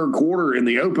the third quarter in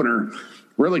the opener,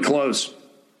 really close.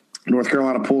 North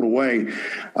Carolina pulled away.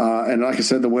 And like I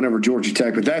said, the win over Georgia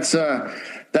Tech, but that's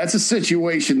a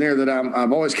situation there that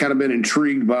I've always kind of been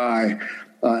intrigued by.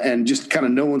 And just kind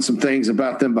of knowing some things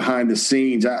about them behind the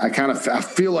scenes, I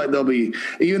feel like they'll be,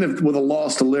 even if with a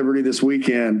loss to Liberty this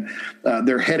weekend,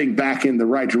 they're heading back in the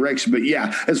right direction. But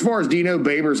yeah, as far as Dino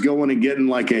Babers going and getting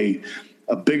like a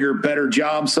bigger, better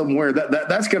job somewhere,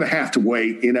 that's going to have to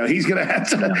wait. He's going to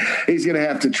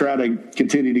have to try to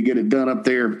continue to get it done up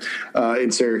there in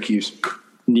Syracuse.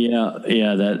 Yeah,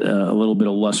 that a little bit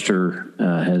of luster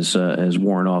has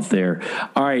worn off there.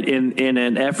 All right, in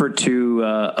an effort to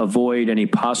avoid any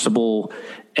possible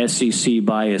SEC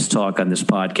bias talk on this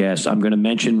podcast, I'm going to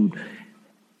mention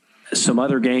some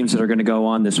other games that are going to go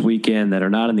on this weekend that are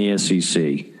not in the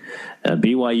SEC.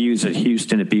 BYU's at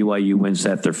Houston. If BYU wins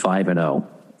that, they're 5-0,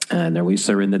 and at least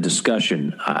they're in the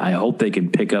discussion. I hope they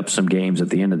can pick up some games at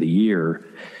the end of the year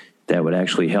that would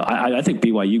actually help. I think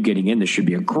BYU getting in this should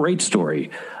be a great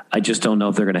story. I just don't know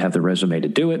if they're going to have the resume to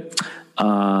do it.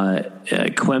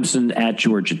 Clemson at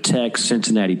Georgia Tech,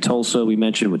 Cincinnati, Tulsa, we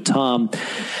mentioned with Tom.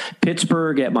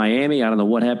 Pittsburgh at Miami. I don't know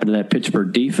what happened to that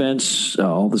Pittsburgh defense.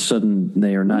 All of a sudden,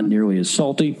 they are not nearly as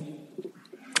salty.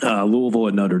 Louisville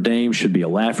at Notre Dame should be a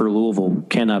laugher. Louisville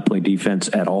cannot play defense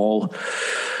at all.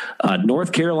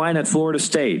 North Carolina at Florida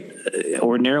State.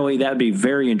 Ordinarily, that would be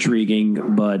very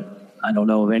intriguing, but I don't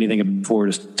know of anything in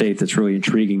Florida State that's really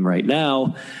intriguing right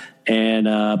now. And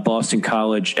Boston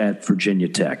College at Virginia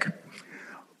Tech.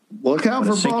 Look out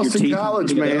for Boston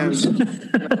College, man.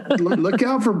 Look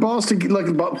out for Boston. Look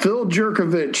about Phil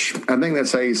Jurkovich. I think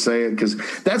that's how you say it, because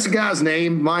that's the guy's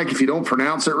name, Mike. If you don't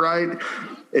pronounce it right,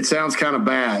 it sounds kind of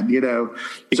bad,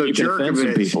 So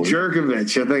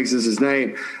Jurkovich, I think is his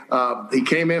name. He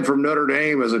came in from Notre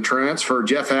Dame as a transfer.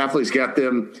 Jeff Hafley's got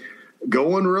them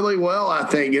going really well, I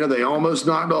think. They almost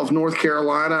knocked off North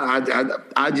Carolina.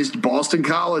 Boston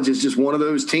College is just one of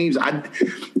those teams.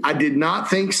 I did not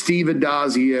think Steve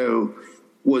Addazio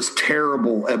was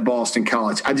terrible at Boston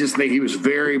College. I just think he was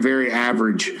very, very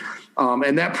average.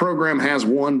 And that program has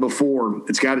won before.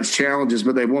 It's got its challenges,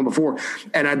 but they've won before.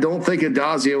 And I don't think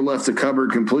Adazio left the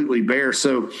cupboard completely bare.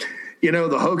 So, the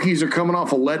Hokies are coming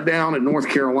off a letdown at North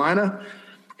Carolina.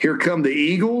 Here come the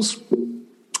Eagles.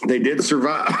 They did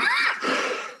survive.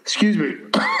 Excuse me.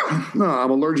 No, I'm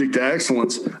allergic to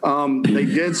excellence. They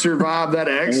did survive that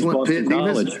excellent Pitt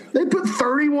defense. They put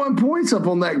 31 points up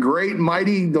on that great,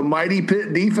 mighty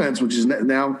Pitt defense, which is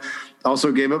now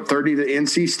also gave up 30 to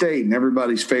NC State and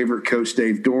everybody's favorite coach,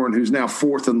 Dave Doeren, who's now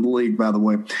 4th in the league, by the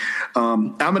way.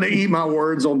 I'm going to eat my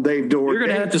words on Dave Doeren. You're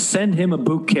going to have to send him a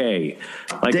bouquet,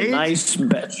 like a nice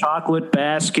chocolate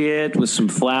basket with some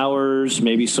flowers,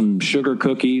 maybe some sugar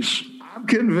cookies. I'm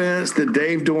convinced that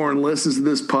Dave Doeren listens to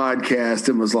this podcast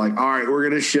and was like, all right, we're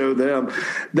going to show them.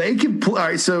 They can play. All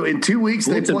right, so in 2 weeks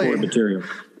they play.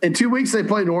 In 2 weeks they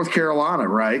play North Carolina,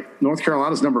 right? North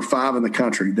Carolina's number 5 in the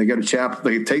country. They go to Chapel.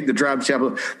 They take the drive to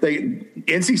Chapel.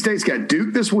 NC State's got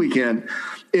Duke this weekend.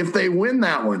 If they win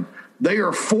that one, they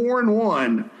are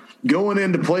 4-1 going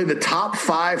in to play the top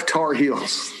 5 Tar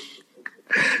Heels.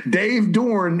 Dave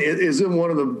Doeren is in one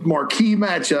of the marquee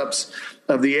matchups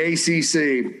of the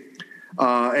ACC.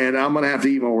 And I'm going to have to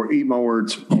eat my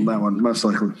words on that one, most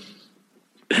likely.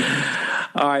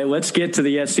 All right, let's get to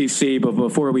the SEC. But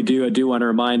before we do, I do want to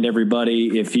remind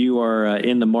everybody, if you are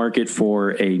in the market for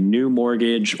a new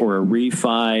mortgage or a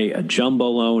refi, a jumbo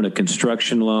loan, a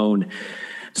construction loan,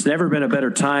 it's never been a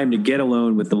better time to get a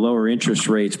loan with the lower interest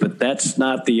rates, but that's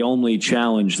not the only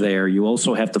challenge there. You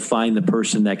also have to find the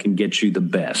person that can get you the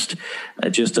best.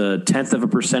 Just a 1/10 of a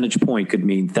percentage point could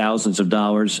mean thousands of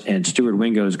dollars, and Stuart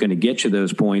Wingo is going to get you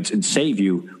those points and save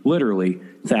you literally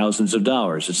thousands of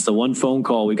dollars. It's the one phone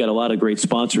call. We got a lot of great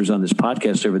sponsors on this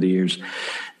podcast over the years.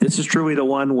 This is truly the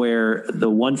one where the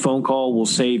one phone call will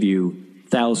save you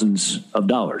thousands of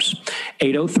dollars.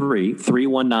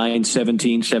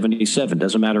 803-319-1777.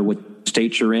 Doesn't matter what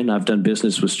state you're in. I've done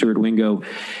business with Stuart Wingo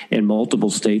in multiple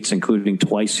states, including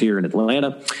twice here in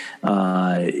Atlanta.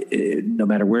 No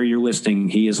matter where you're listening,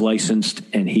 he is licensed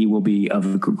and he will be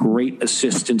of great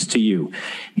assistance to you.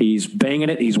 He's banging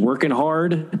it. He's working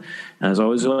hard. As I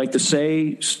always like to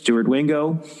say, Stuart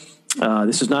Wingo,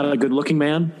 this is not a good looking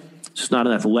man. This is not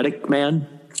an athletic man.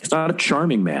 It's not a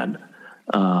charming man.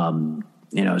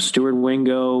 Stuart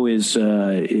Wingo is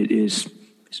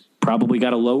probably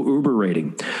got a low Uber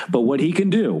rating, but what he can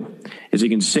do is he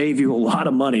can save you a lot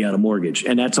of money on a mortgage,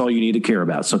 and that's all you need to care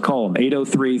about. So call him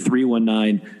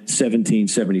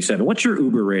 803-319-1777. What's your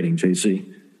Uber rating, JC?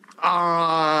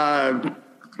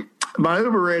 My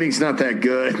Uber rating's not that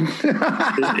good.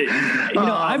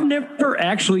 I've never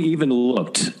actually even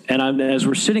looked, and as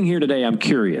we're sitting here today, I'm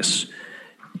curious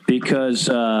because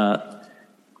the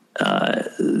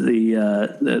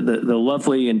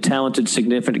lovely and talented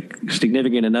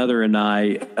significant other and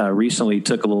I recently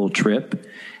took a little trip,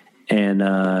 and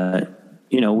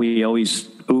we always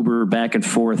Uber back and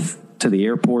forth to the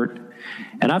airport.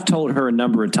 And I've told her a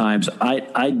number of times,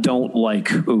 I don't like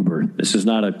Uber. This is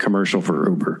not a commercial for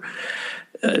Uber,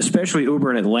 especially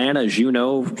Uber in Atlanta, as you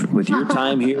know, with your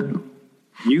time here.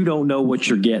 You don't know what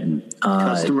you're getting.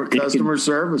 Customer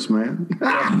service, man.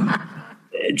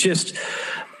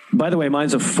 By the way,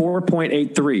 mine's a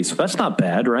 4.83, so that's not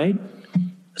bad, right?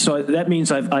 So that means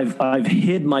I've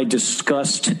hid my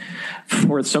disgust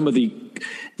for some of the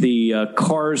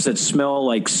cars that smell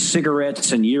like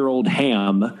cigarettes and year-old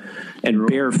ham and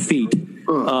bare feet.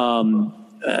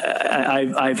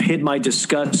 I've hid my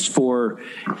disgust for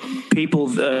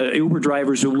people, Uber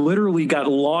drivers who literally got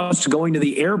lost going to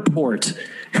the airport.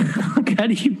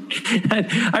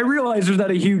 I realize there's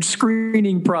not a huge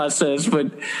screening process,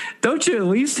 but don't you at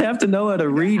least have to know how to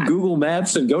read Google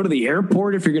Maps and go to the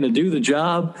airport if you're going to do the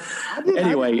job?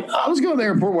 Anyway, I was going to the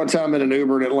airport one time in an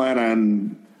Uber in Atlanta,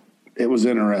 and it was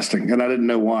interesting, and I didn't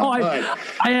know why.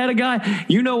 I had a guy,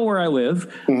 you know where I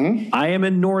live. Mm-hmm. I am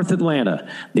in North Atlanta.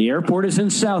 The airport is in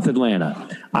South Atlanta.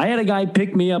 I had a guy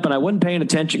pick me up, and I wasn't paying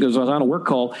attention because I was on a work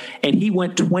call, and he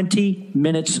went 20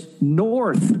 minutes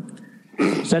north.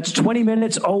 So that's 20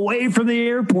 minutes away from the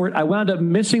airport. I wound up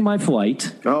missing my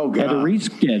flight. Oh, God. Had to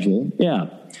reschedule. Yeah.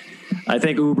 I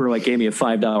think Uber gave me a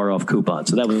 $5 off coupon,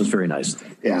 so that was very nice.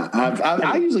 Yeah,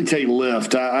 I usually take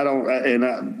Lyft. I don't, and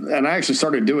I actually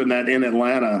started doing that in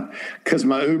Atlanta because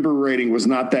my Uber rating was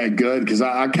not that good because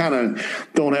I kind of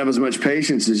don't have as much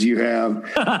patience as you have,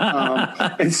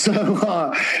 and so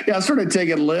I started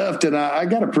taking Lyft, and I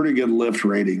got a pretty good Lyft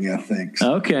rating, I think.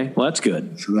 So. Okay, well that's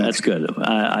good. So that's good.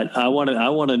 I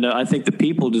want to know. I think the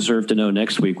people deserve to know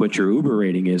next week what your Uber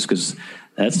rating is because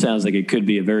That sounds like it could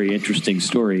be a very interesting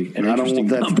story. I don't want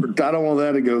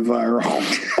that to go viral.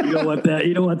 You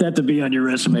don't want that to be on your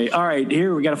resume. All right,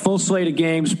 here we got a full slate of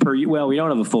games well, we don't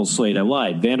have a full slate. I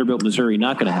lied. Vanderbilt, Missouri,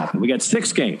 not going to happen. We got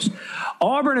 6 games.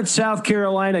 Auburn at South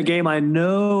Carolina, a game I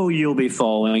know you'll be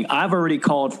following. I've already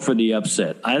called for the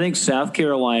upset. I think South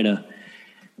Carolina,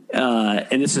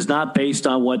 and this is not based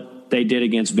on what they did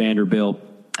against Vanderbilt.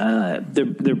 The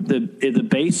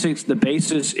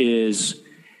basis is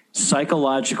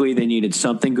psychologically they needed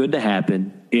something good to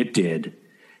happen. It did.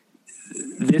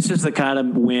 This is the kind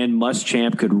of win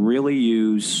Muschamp could really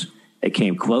use. It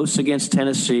came close against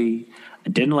Tennessee. I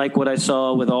didn't like what I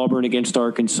saw with Auburn against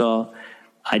Arkansas.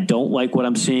 I don't like what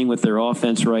I'm seeing with their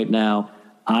offense right now.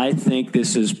 I think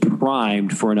this is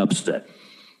primed for an upset.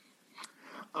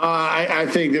 I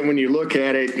think that when you look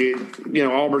at it,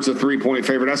 Auburn's a 3-point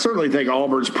favorite. I certainly think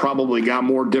Auburn's probably got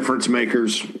more difference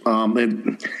makers,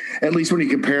 at least when you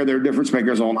compare their difference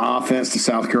makers on offense to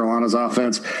South Carolina's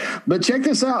offense. But check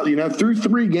this out. Through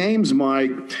 3 games,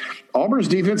 Mike, Auburn's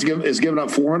defense is giving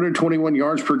up 421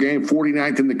 yards per game,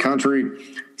 49th in the country.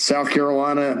 South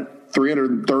Carolina,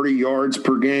 330 yards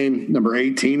per game, number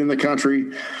 18 in the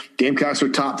country. Gamecocks are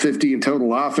top 50 in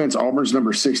total offense. Auburn's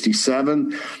number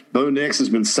 67. Bo Nix has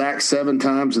been sacked 7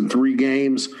 times in 3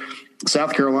 games.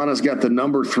 South Carolina's got the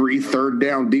number 3 third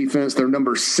down defense. They're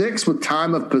number 6 with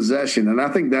time of possession. And I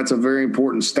think that's a very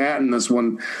important stat in this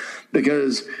one,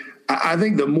 because I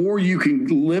think the more you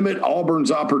can limit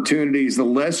Auburn's opportunities, the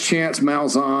less chance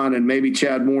Malzahn and maybe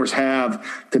Chad Morris have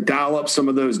to dial up some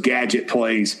of those gadget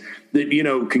plays that,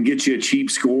 can get you a cheap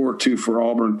score or 2 for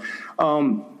Auburn.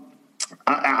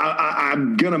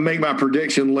 I'm going to make my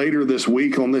prediction later this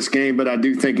week on this game, but I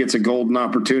do think it's a golden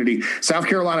opportunity. South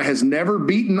Carolina has never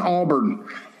beaten Auburn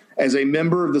as a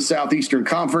member of the Southeastern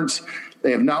Conference.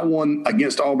 They have not won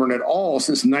against Auburn at all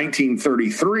since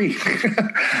 1933.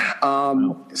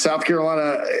 South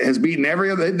Carolina has beaten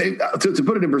every other. To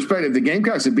put it in perspective, the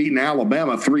Gamecocks have beaten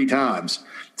Alabama 3 times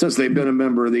since they've been a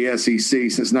member of the SEC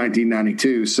since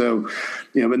 1992. So,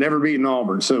 but never beaten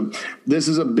Auburn. So this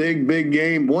is a big, big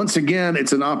game. Once again,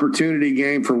 it's an opportunity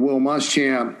game for Will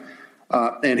Muschamp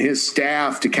and his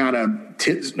staff to kind of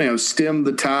stem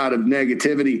the tide of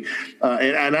negativity.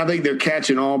 And I think they're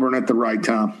catching Auburn at the right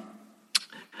time.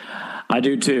 I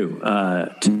do too.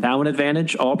 Talent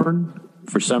advantage, Auburn.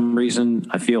 For some reason,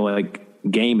 I feel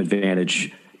like game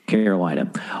advantage,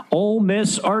 Carolina. Ole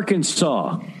Miss,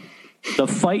 Arkansas. The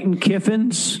fighting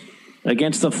Kiffins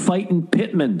against the fighting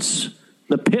Pittmans.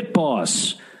 The Pit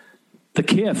Boss. The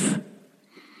Kiff.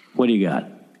 What do you got?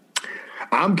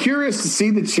 I'm curious to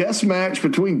see the chess match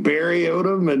between Barry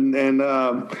Odom and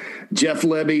Jeff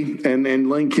Lebby and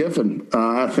Lane Kiffin.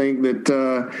 I think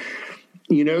that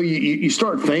you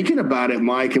start thinking about it,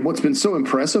 Mike, and what's been so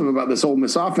impressive about this Ole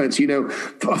Miss offense.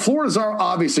 Florida's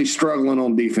obviously struggling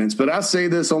on defense, but I say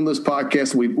this on this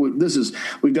podcast.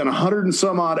 We've done 100 and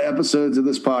some odd episodes of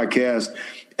this podcast,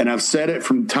 and I've said it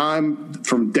from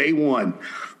day one.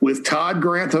 With Todd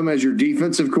Grantham as your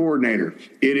defensive coordinator,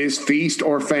 it is feast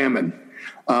or famine.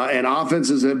 And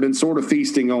offenses have been sort of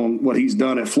feasting on what he's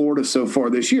done at Florida so far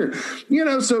this year.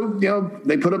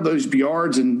 They put up those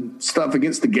yards and stuff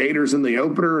against the Gators in the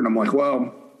opener, and I'm like,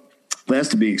 well, that's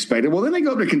to be expected. Well, then they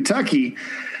go up to Kentucky,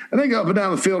 and they go up and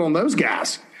down the field on those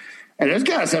guys. And those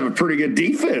guys have a pretty good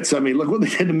defense. I mean, look what they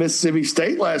did to Mississippi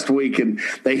State last week, and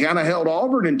they kind of held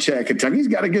Auburn in check. Kentucky's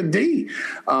got a good D.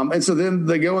 And so then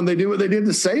they go and they do what they did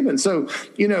to Saban. So,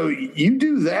 you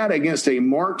do that against a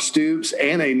Mark Stoops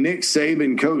and a Nick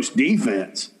Saban coach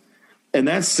defense, and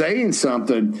that's saying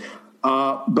something.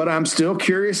 But I'm still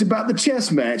curious about the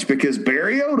chess match, because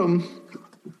Barry Odom,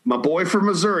 my boy from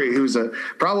Missouri, who's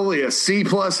probably a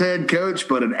C-plus head coach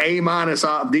but an A-minus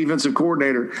defensive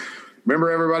coordinator,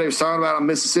 remember everybody was talking about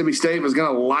Mississippi State was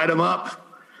going to light them up,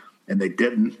 and they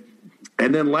didn't.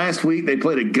 And then last week they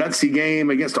played a gutsy game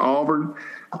against Auburn.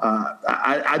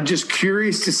 I'm just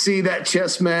curious to see that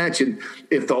chess match and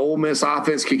if the Ole Miss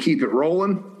offense can keep it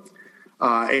rolling,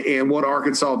 and what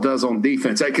Arkansas does on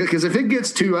defense. Because if it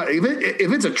gets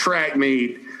if it's a track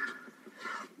meet,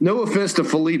 no offense to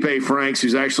Felipe Franks,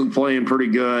 who's actually playing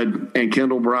pretty good, and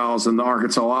Kendall Browse and the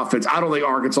Arkansas offense, I don't think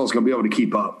Arkansas is going to be able to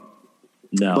keep up.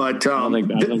 No, but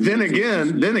then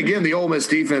again, the Ole Miss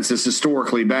defense is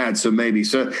historically bad, so maybe.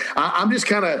 So I'm just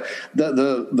kind of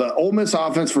the Ole Miss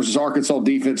offense versus Arkansas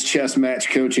defense chess match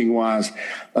coaching wise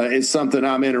is something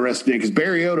I'm interested in, because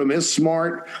Barry Odom is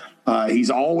smart. He's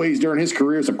always during his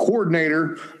career as a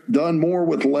coordinator done more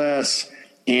with less,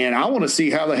 and I want to see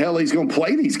how the hell he's going to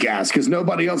play these guys, because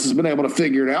nobody else has been able to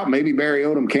figure it out. Maybe Barry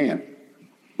Odom can.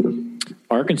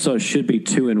 Arkansas should be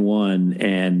 2-1,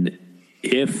 and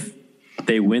if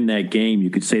they win that game, you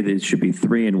could say that it should be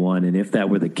 3-1. And if that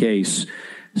were the case,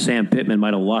 Sam Pittman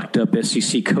might have locked up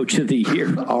SEC Coach of the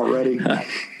Year already.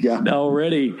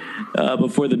 Already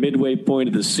before the midway point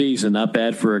of the season. Not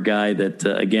bad for a guy that,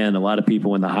 again, a lot of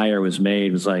people when the hire was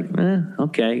made was like,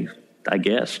 okay, I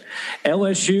guess.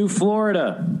 LSU,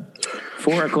 Florida,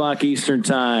 4:00 Eastern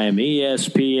Time,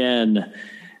 ESPN.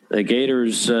 The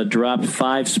Gators dropped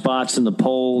 5 spots in the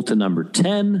poll to number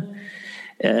 10.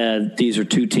 These are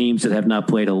two teams that have not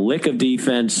played a lick of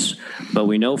defense, but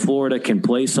we know Florida can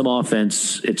play some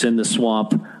offense. It's in the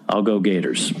swamp. I'll go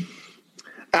Gators.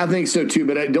 I think so too,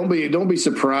 but don't be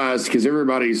surprised because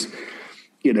everybody's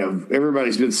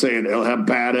been saying how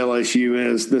bad LSU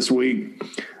is this week.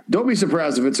 Don't be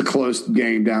surprised if it's a close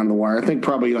game down the wire. I think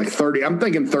probably like 30. I'm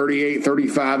thinking 38,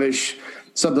 35-ish,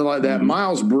 something like that.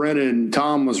 Miles Brennan,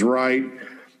 Tom was right.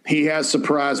 He has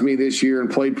surprised me this year and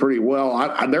played pretty well.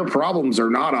 Their problems are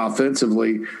not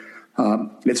offensively.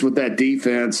 It's with that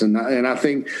defense. And I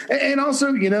think – and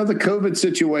also, the COVID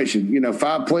situation,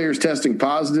 5 players testing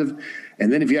positive,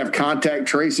 and then if you have contact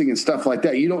tracing and stuff like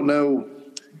that, you don't know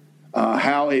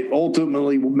how it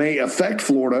ultimately may affect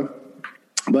Florida.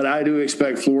 But I do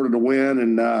expect Florida to win.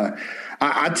 And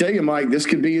I tell you, Mike, this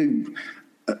could be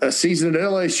a season at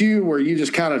LSU where you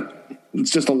just it's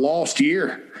just a lost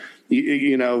year. They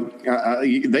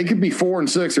could be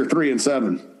 4-6 or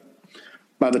 3-7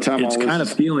 by the time it's kind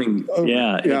of feeling.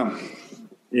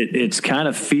 It's kind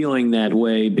of feeling that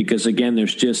way because again,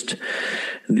 there's just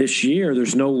this year,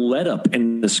 there's no let up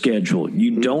in the schedule.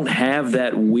 You don't have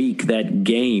that week, that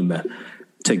game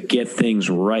to get things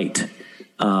right.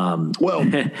 Well,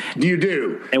 you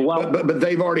do, and but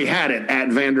they've already had it at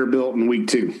Vanderbilt in week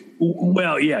 2.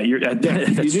 Well, yeah, you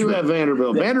do have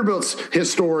Vanderbilt. Vanderbilt's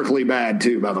historically bad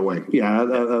too, by the way.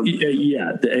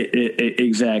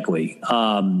 Exactly.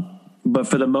 But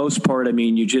for the most part, I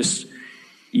mean, you just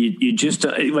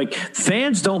like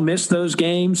fans don't miss those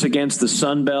games against the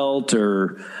Sun Belt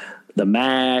or the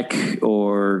MAC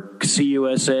or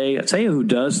CUSA. I tell you who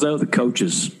does though, the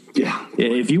coaches. Yeah.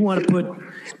 If you want to put.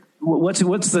 What's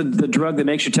the drug that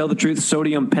makes you tell the truth?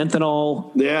 Sodium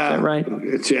pentanol. Yeah, is that right.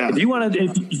 If you want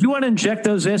to inject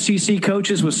those SEC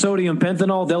coaches with sodium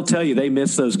pentanol, they'll tell you they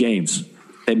miss those games.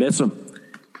 They miss them.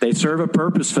 They serve a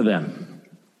purpose for them.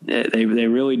 They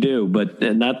really do. But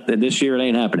not this year. It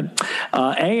ain't happening.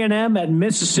 A&M at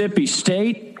Mississippi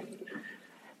State.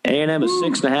 A&M is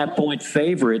 6.5-point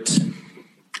favorite.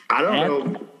 I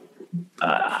don't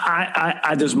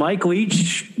know. Does Mike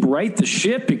Leach right the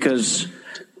ship because?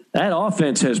 That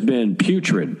offense has been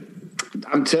putrid.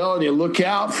 I'm telling you, look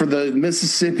out for the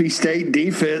Mississippi State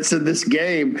defense in this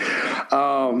game.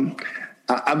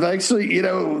 I've actually,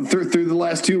 through the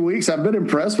last 2 weeks, I've been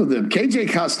impressed with them.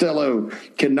 KJ Costello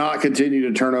cannot continue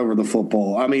to turn over the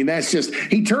football. I mean,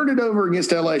 he turned it over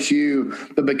against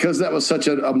LSU, but because that was such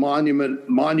a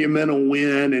monumental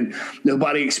win and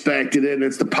nobody expected it, and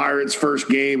it's the Pirates' first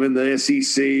game in the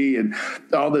SEC and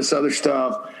all this other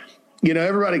stuff.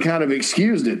 Everybody kind of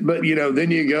excused it, but,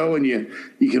 then you go and you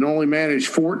can only manage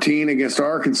 14 against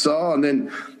Arkansas. And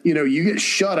then, you get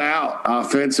shut out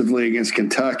offensively against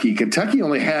Kentucky. Kentucky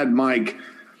only had, Mike,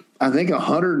 I think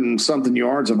 100 and something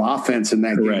yards of offense in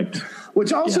that Correct. game,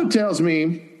 which also tells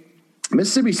me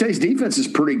Mississippi State's defense is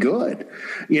pretty good.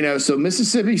 So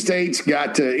Mississippi State's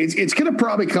got to it's going to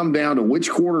probably come down to which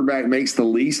quarterback makes the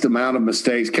least amount of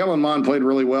mistakes. Kellen Mond played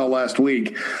really well last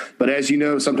week, but as you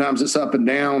know, sometimes it's up and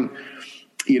down.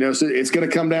 So it's going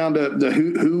to come down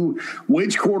to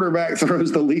which quarterback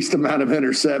throws the least amount of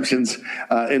interceptions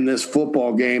in this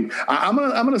football game. I'm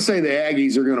going to say the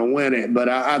Aggies are going to win it, but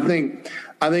I think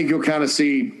you'll kind of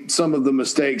see some of the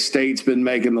mistakes State's been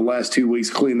making the last 2 weeks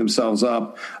clean themselves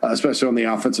up, especially on the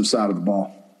offensive side of the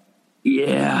ball.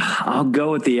 Yeah, I'll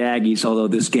go with the Aggies, although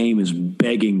this game is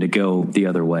begging to go the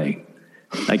other way.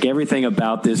 Like everything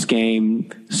about this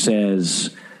game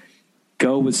says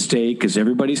go with State because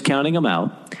everybody's counting them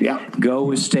out. Yeah. Go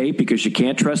with State because you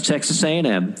can't trust Texas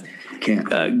A&M.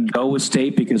 Can't. Go with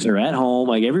State because they're at home.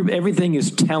 Like everything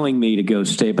is telling me to go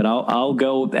State, but I'll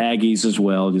go with Aggies as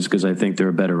well just because I think they're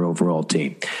a better overall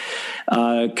team.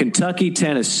 Kentucky,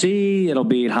 Tennessee. It'll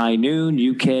be at high noon.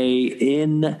 UK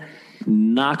in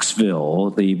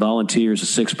Knoxville. The Volunteers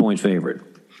a 6-point favorite.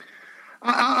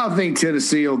 I think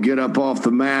Tennessee will get up off the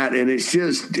mat, and it's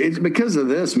because of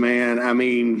this, man. I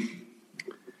mean,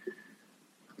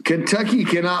 Kentucky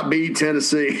cannot beat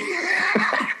Tennessee.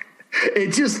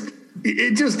 It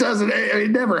just doesn't.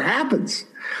 It never happens.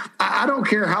 I don't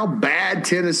care how bad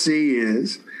Tennessee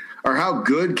is or how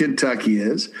good Kentucky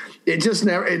is.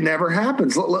 It never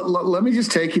happens. Let me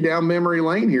just take you down memory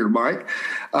lane here, Mike.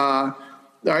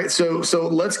 All right, so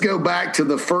let's go back to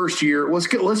the first year.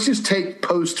 Let's just take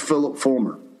post Philip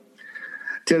Fulmer.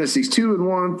 Tennessee's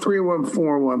 2-1, 3-1,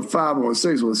 4-1, 5-1,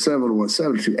 6-1, 7-1,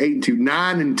 7-2, 8-2,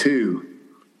 9-2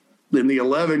 in the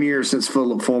 11 years since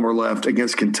Philip Fulmer left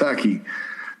against Kentucky.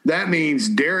 That means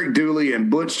Derek Dooley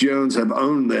and Butch Jones have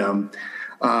owned them.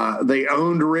 They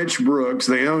owned Rich Brooks,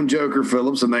 they owned Joker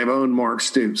Phillips, and they've owned Mark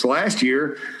Stoops. Last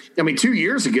year, 2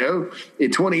 years ago, in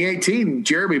 2018,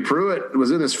 Jeremy Pruitt was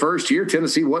in his first year.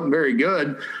 Tennessee wasn't very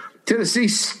good. Tennessee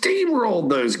steamrolled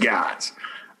those guys.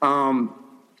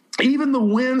 Even the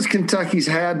wins Kentucky's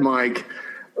had, Mike,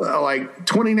 like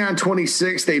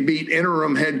 29-26, they beat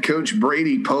interim head coach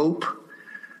Brady Hoke.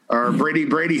 And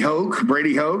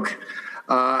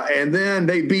then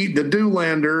they beat the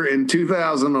Doolander in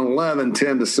 2011,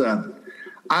 10-7.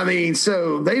 I mean,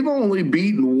 so they've only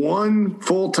beaten one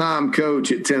full-time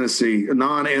coach at Tennessee, a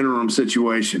non-interim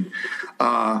situation,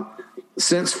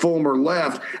 since Fulmer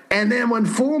left. And then when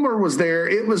Fulmer was there,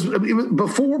 it was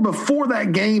before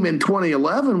that game in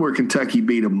 2011 where Kentucky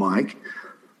beat them, Mike.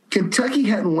 Kentucky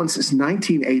hadn't won since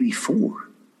 1984.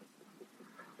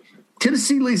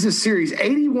 Tennessee leads this series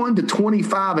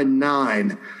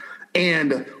 81-25-9.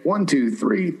 And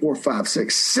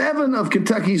 7 of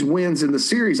Kentucky's wins in the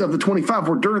series of the 25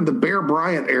 were during the Bear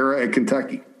Bryant era at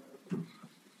Kentucky.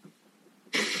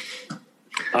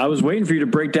 I was waiting for you to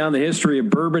break down the history of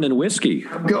bourbon and whiskey.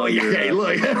 Hey,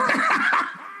 look.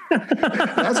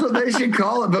 That's what they should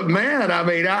call it. But, man, I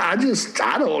mean,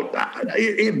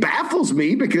 it baffles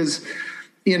me because,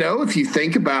 if you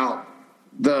think about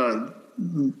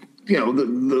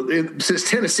since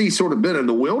Tennessee's sort of been in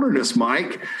the wilderness,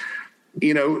 Mike,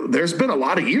 there's been a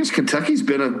lot of years Kentucky's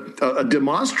been a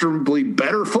demonstrably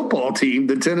better football team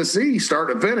than Tennessee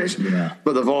start to finish,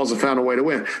 but the Vols have found a way to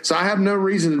win. So I have no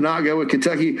reason to not go with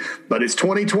Kentucky, but it's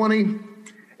 2020,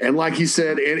 and like you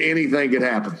said, anything could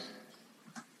happen.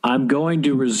 I'm going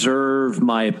to reserve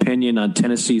my opinion on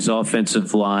Tennessee's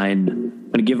offensive line. I'm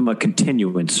going to give them a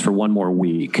continuance for one more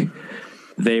week.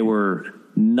 They were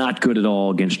not good at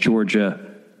all against Georgia.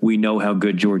 We know how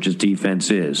good Georgia's defense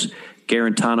is.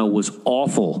 Garantano was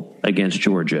awful against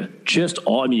Georgia.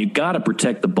 You got to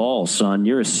protect the ball, son.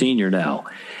 You're a senior now.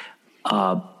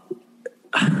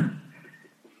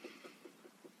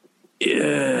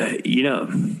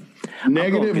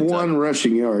 -1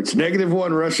 rushing yards.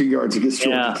 -1 rushing yards against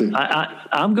Georgia, too.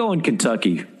 I'm going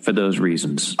Kentucky for those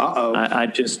reasons. Uh-oh.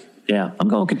 I'm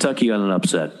going Kentucky on an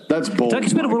upset. That's bold.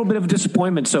 Kentucky's been a little bit of a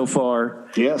disappointment so far.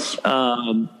 Yes.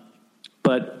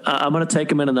 But I'm going to take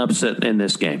them in an upset in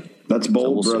this game. That's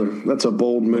bold, brother. That's a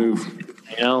bold move.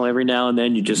 Every now and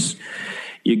then you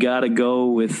got to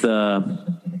go with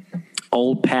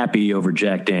Old Pappy over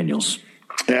Jack Daniels.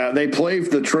 Yeah, they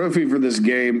played the trophy for this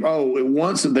game.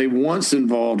 They once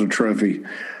involved a trophy.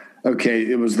 Okay,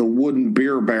 it was the wooden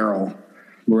beer barrel.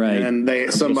 Right. And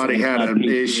somebody had an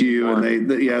issue,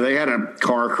 and they had a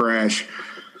car crash,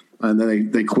 and then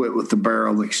they quit with the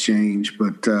barrel exchange.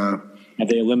 But have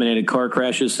they eliminated car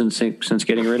crashes since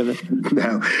getting rid of it?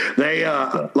 No, they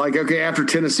after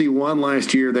Tennessee won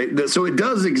last year, so it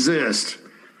does exist.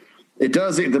 It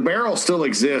does. The barrel still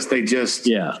exists. They just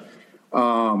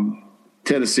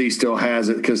Tennessee still has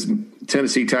it because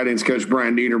Tennessee tight ends coach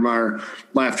Brian Niedermeyer,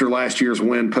 after last year's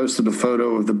win, posted a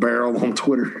photo of the barrel on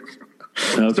Twitter.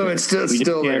 Okay. So it's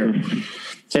still there.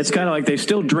 It's kind of like they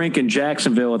still drink in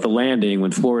Jacksonville at the Landing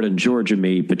when Florida and Georgia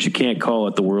meet, but you can't call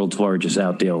it the world's largest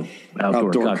outdoor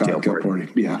cocktail party.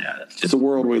 Yeah, it's the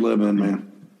world we live in, man.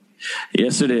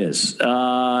 Yes, it is.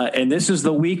 And this is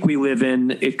the week we live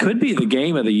in. It could be the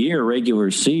game of the year,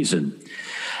 regular season.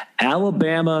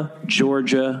 Alabama,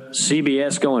 Georgia,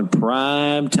 CBS going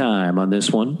prime time on this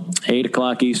one, 8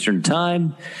 o'clock Eastern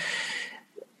time.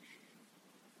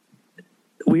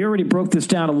 We already broke this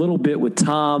down a little bit with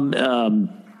Tom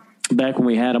back when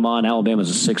we had him on. Alabama's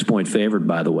a 6-point favorite,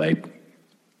 by the way.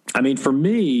 I mean, for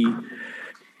me,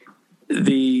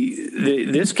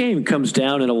 this game comes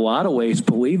down in a lot of ways,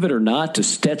 believe it or not, to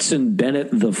Stetson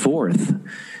Bennett IV,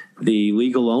 the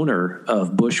legal owner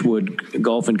of Bushwood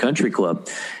Golf and Country Club.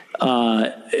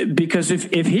 Because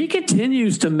if he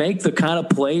continues to make the kind of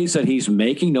plays that he's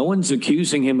making, no one's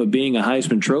accusing him of being a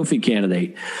Heisman Trophy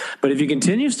candidate. But if he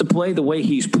continues to play the way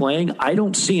he's playing, I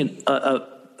don't see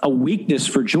a weakness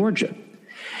for Georgia.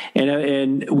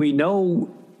 And we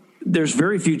know there's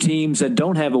very few teams that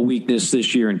don't have a weakness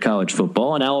this year in college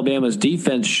football. And Alabama's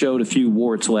defense showed a few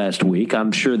warts last week.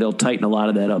 I'm sure they'll tighten a lot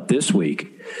of that up this week.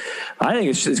 I think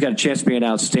it's got a chance to be an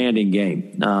outstanding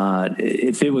game.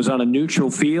 If it was on a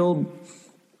neutral field,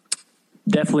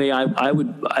 definitely I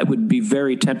would be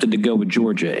very tempted to go with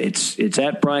Georgia. It's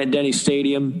at Bryant-Denny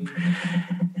Stadium.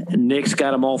 Nick's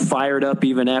got them all fired up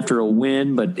even after a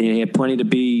win, but he had plenty to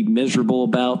be miserable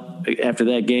about after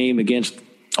that game against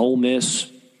Ole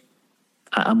Miss.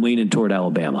 I'm leaning toward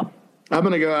Alabama. I'm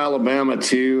going to go Alabama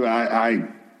too. I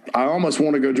almost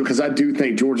want to go because I do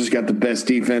think Georgia's got the best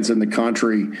defense in the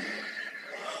country.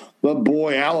 But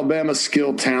boy, Alabama's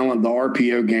skill, talent, the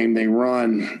RPO game they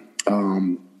run.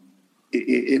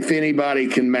 If anybody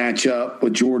can match up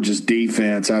with Georgia's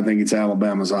defense, I think it's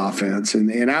Alabama's offense.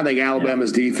 And I think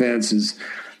Alabama's defense is,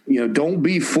 don't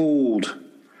be fooled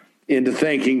into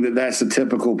thinking that that's a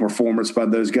typical performance by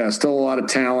those guys. Still a lot of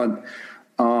talent.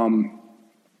 And,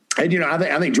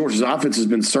 I think Georgia's offense has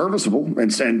been serviceable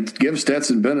and give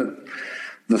Stetson Bennett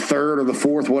the third or the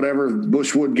fourth, whatever,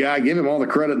 Bushwood guy, give him all the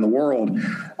credit in the world.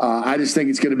 I just think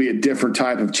it's going to be a different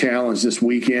type of challenge this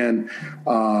weekend.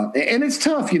 And it's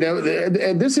tough, I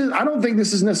don't think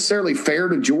this is necessarily fair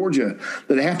to Georgia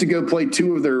that they have to go play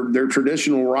two of their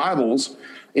traditional rivals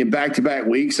in back-to-back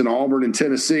weeks in Auburn and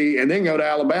Tennessee and then go to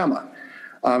Alabama.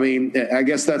 I mean, I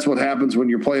guess that's what happens when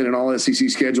you're playing an all-SEC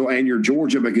schedule and you're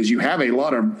Georgia because you have a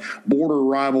lot of border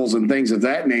rivals and things of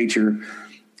that nature.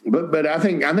 But I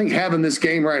think having this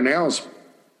game right now is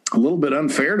a little bit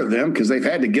unfair to them because they've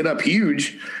had to get up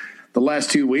huge the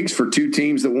last 2 weeks for two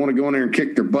teams that want to go in there and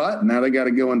kick their butt. Now they got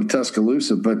to go into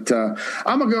Tuscaloosa. But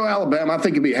I'm going to go Alabama. I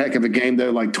think it'd be a heck of a game,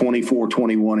 though, like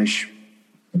 24-21-ish.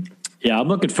 Yeah, I'm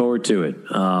looking forward to it.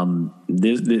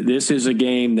 This is a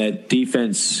game that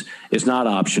defense is not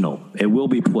optional. It will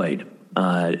be played.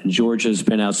 Georgia's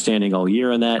been outstanding all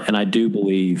year on that, and I do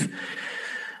believe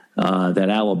that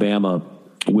Alabama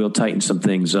will tighten some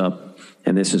things up,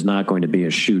 and this is not going to be a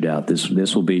shootout.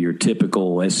 This will be your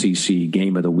typical SEC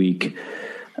game of the week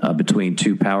between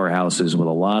two powerhouses with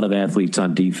a lot of athletes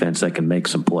on defense that can make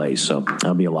some plays. So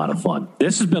that'll be a lot of fun.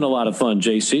 This has been a lot of fun,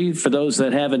 JC. For those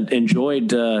that haven't enjoyed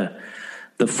the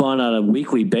fun on a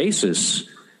weekly basis,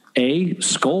 A,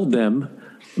 scold them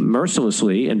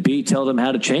mercilessly, and B, tell them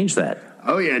how to change that.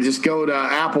 Oh, yeah, just go to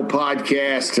Apple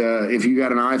Podcast if you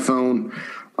got an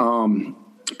iPhone.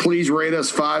 Please rate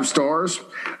us 5 stars.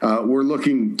 We're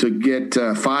looking to get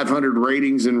 500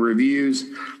 ratings and reviews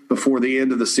before the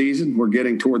end of the season. We're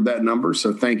getting toward that number,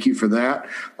 so thank you for that.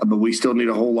 But we still need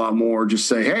a whole lot more. Just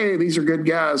say, hey, these are good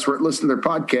guys. Listen to their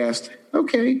podcast.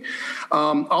 Okay.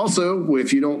 Also,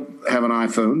 if you don't have an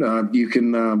iPhone, you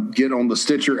can get on the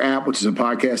Stitcher app, which is a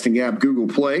podcasting app, Google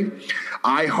Play.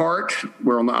 iHeart,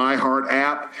 we're on the iHeart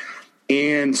app.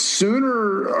 And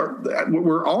sooner,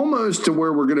 we're almost to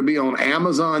where we're going to be on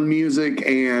Amazon Music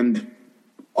and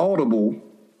Audible,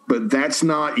 but that's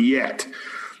not yet.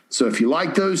 So if you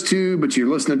like those two, but you're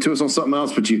listening to us on something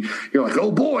else, but you're like,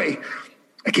 oh boy,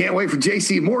 I can't wait for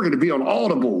JC Morgan to be on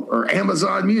Audible or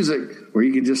Amazon Music, where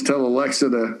you can just tell Alexa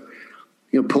to,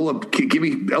 pull up, give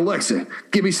me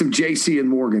some JC and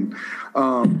Morgan.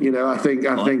 I think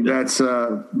that's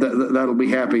that'll be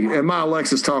happy. And my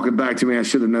Alexa's talking back to me. I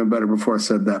should have known better before I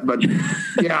said that. But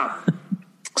yeah.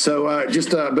 So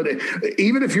but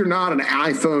even if you're not an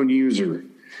iPhone user,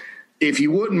 if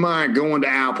you wouldn't mind going to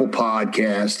Apple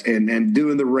Podcast and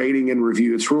doing the rating and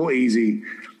review, it's real easy.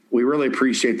 We really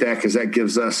appreciate that because that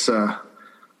gives us a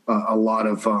lot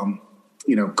of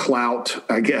clout,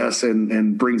 I guess,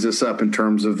 and brings us up in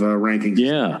terms of rankings.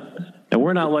 Yeah. And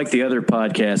we're not like the other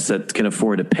podcasts that can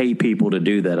afford to pay people to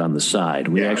do that on the side.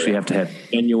 We actually have to have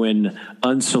genuine,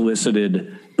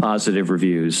 unsolicited, positive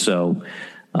reviews. So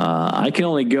I can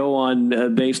only go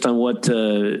on based on what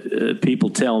people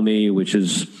tell me, which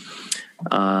is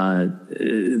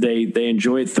they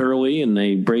enjoy it thoroughly and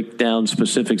they break down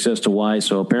specifics as to why.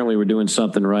 So apparently we're doing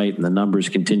something right and the numbers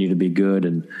continue to be good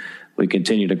and we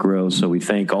continue to grow. So we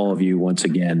thank all of you once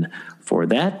again for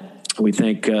that. We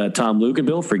thank Tom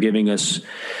Luginbill for giving us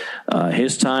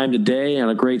his time today on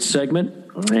a great segment.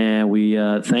 And we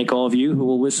thank all of you who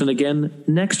will listen again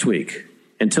next week.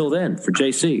 Until then, for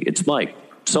JC, it's Mike.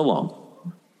 So long.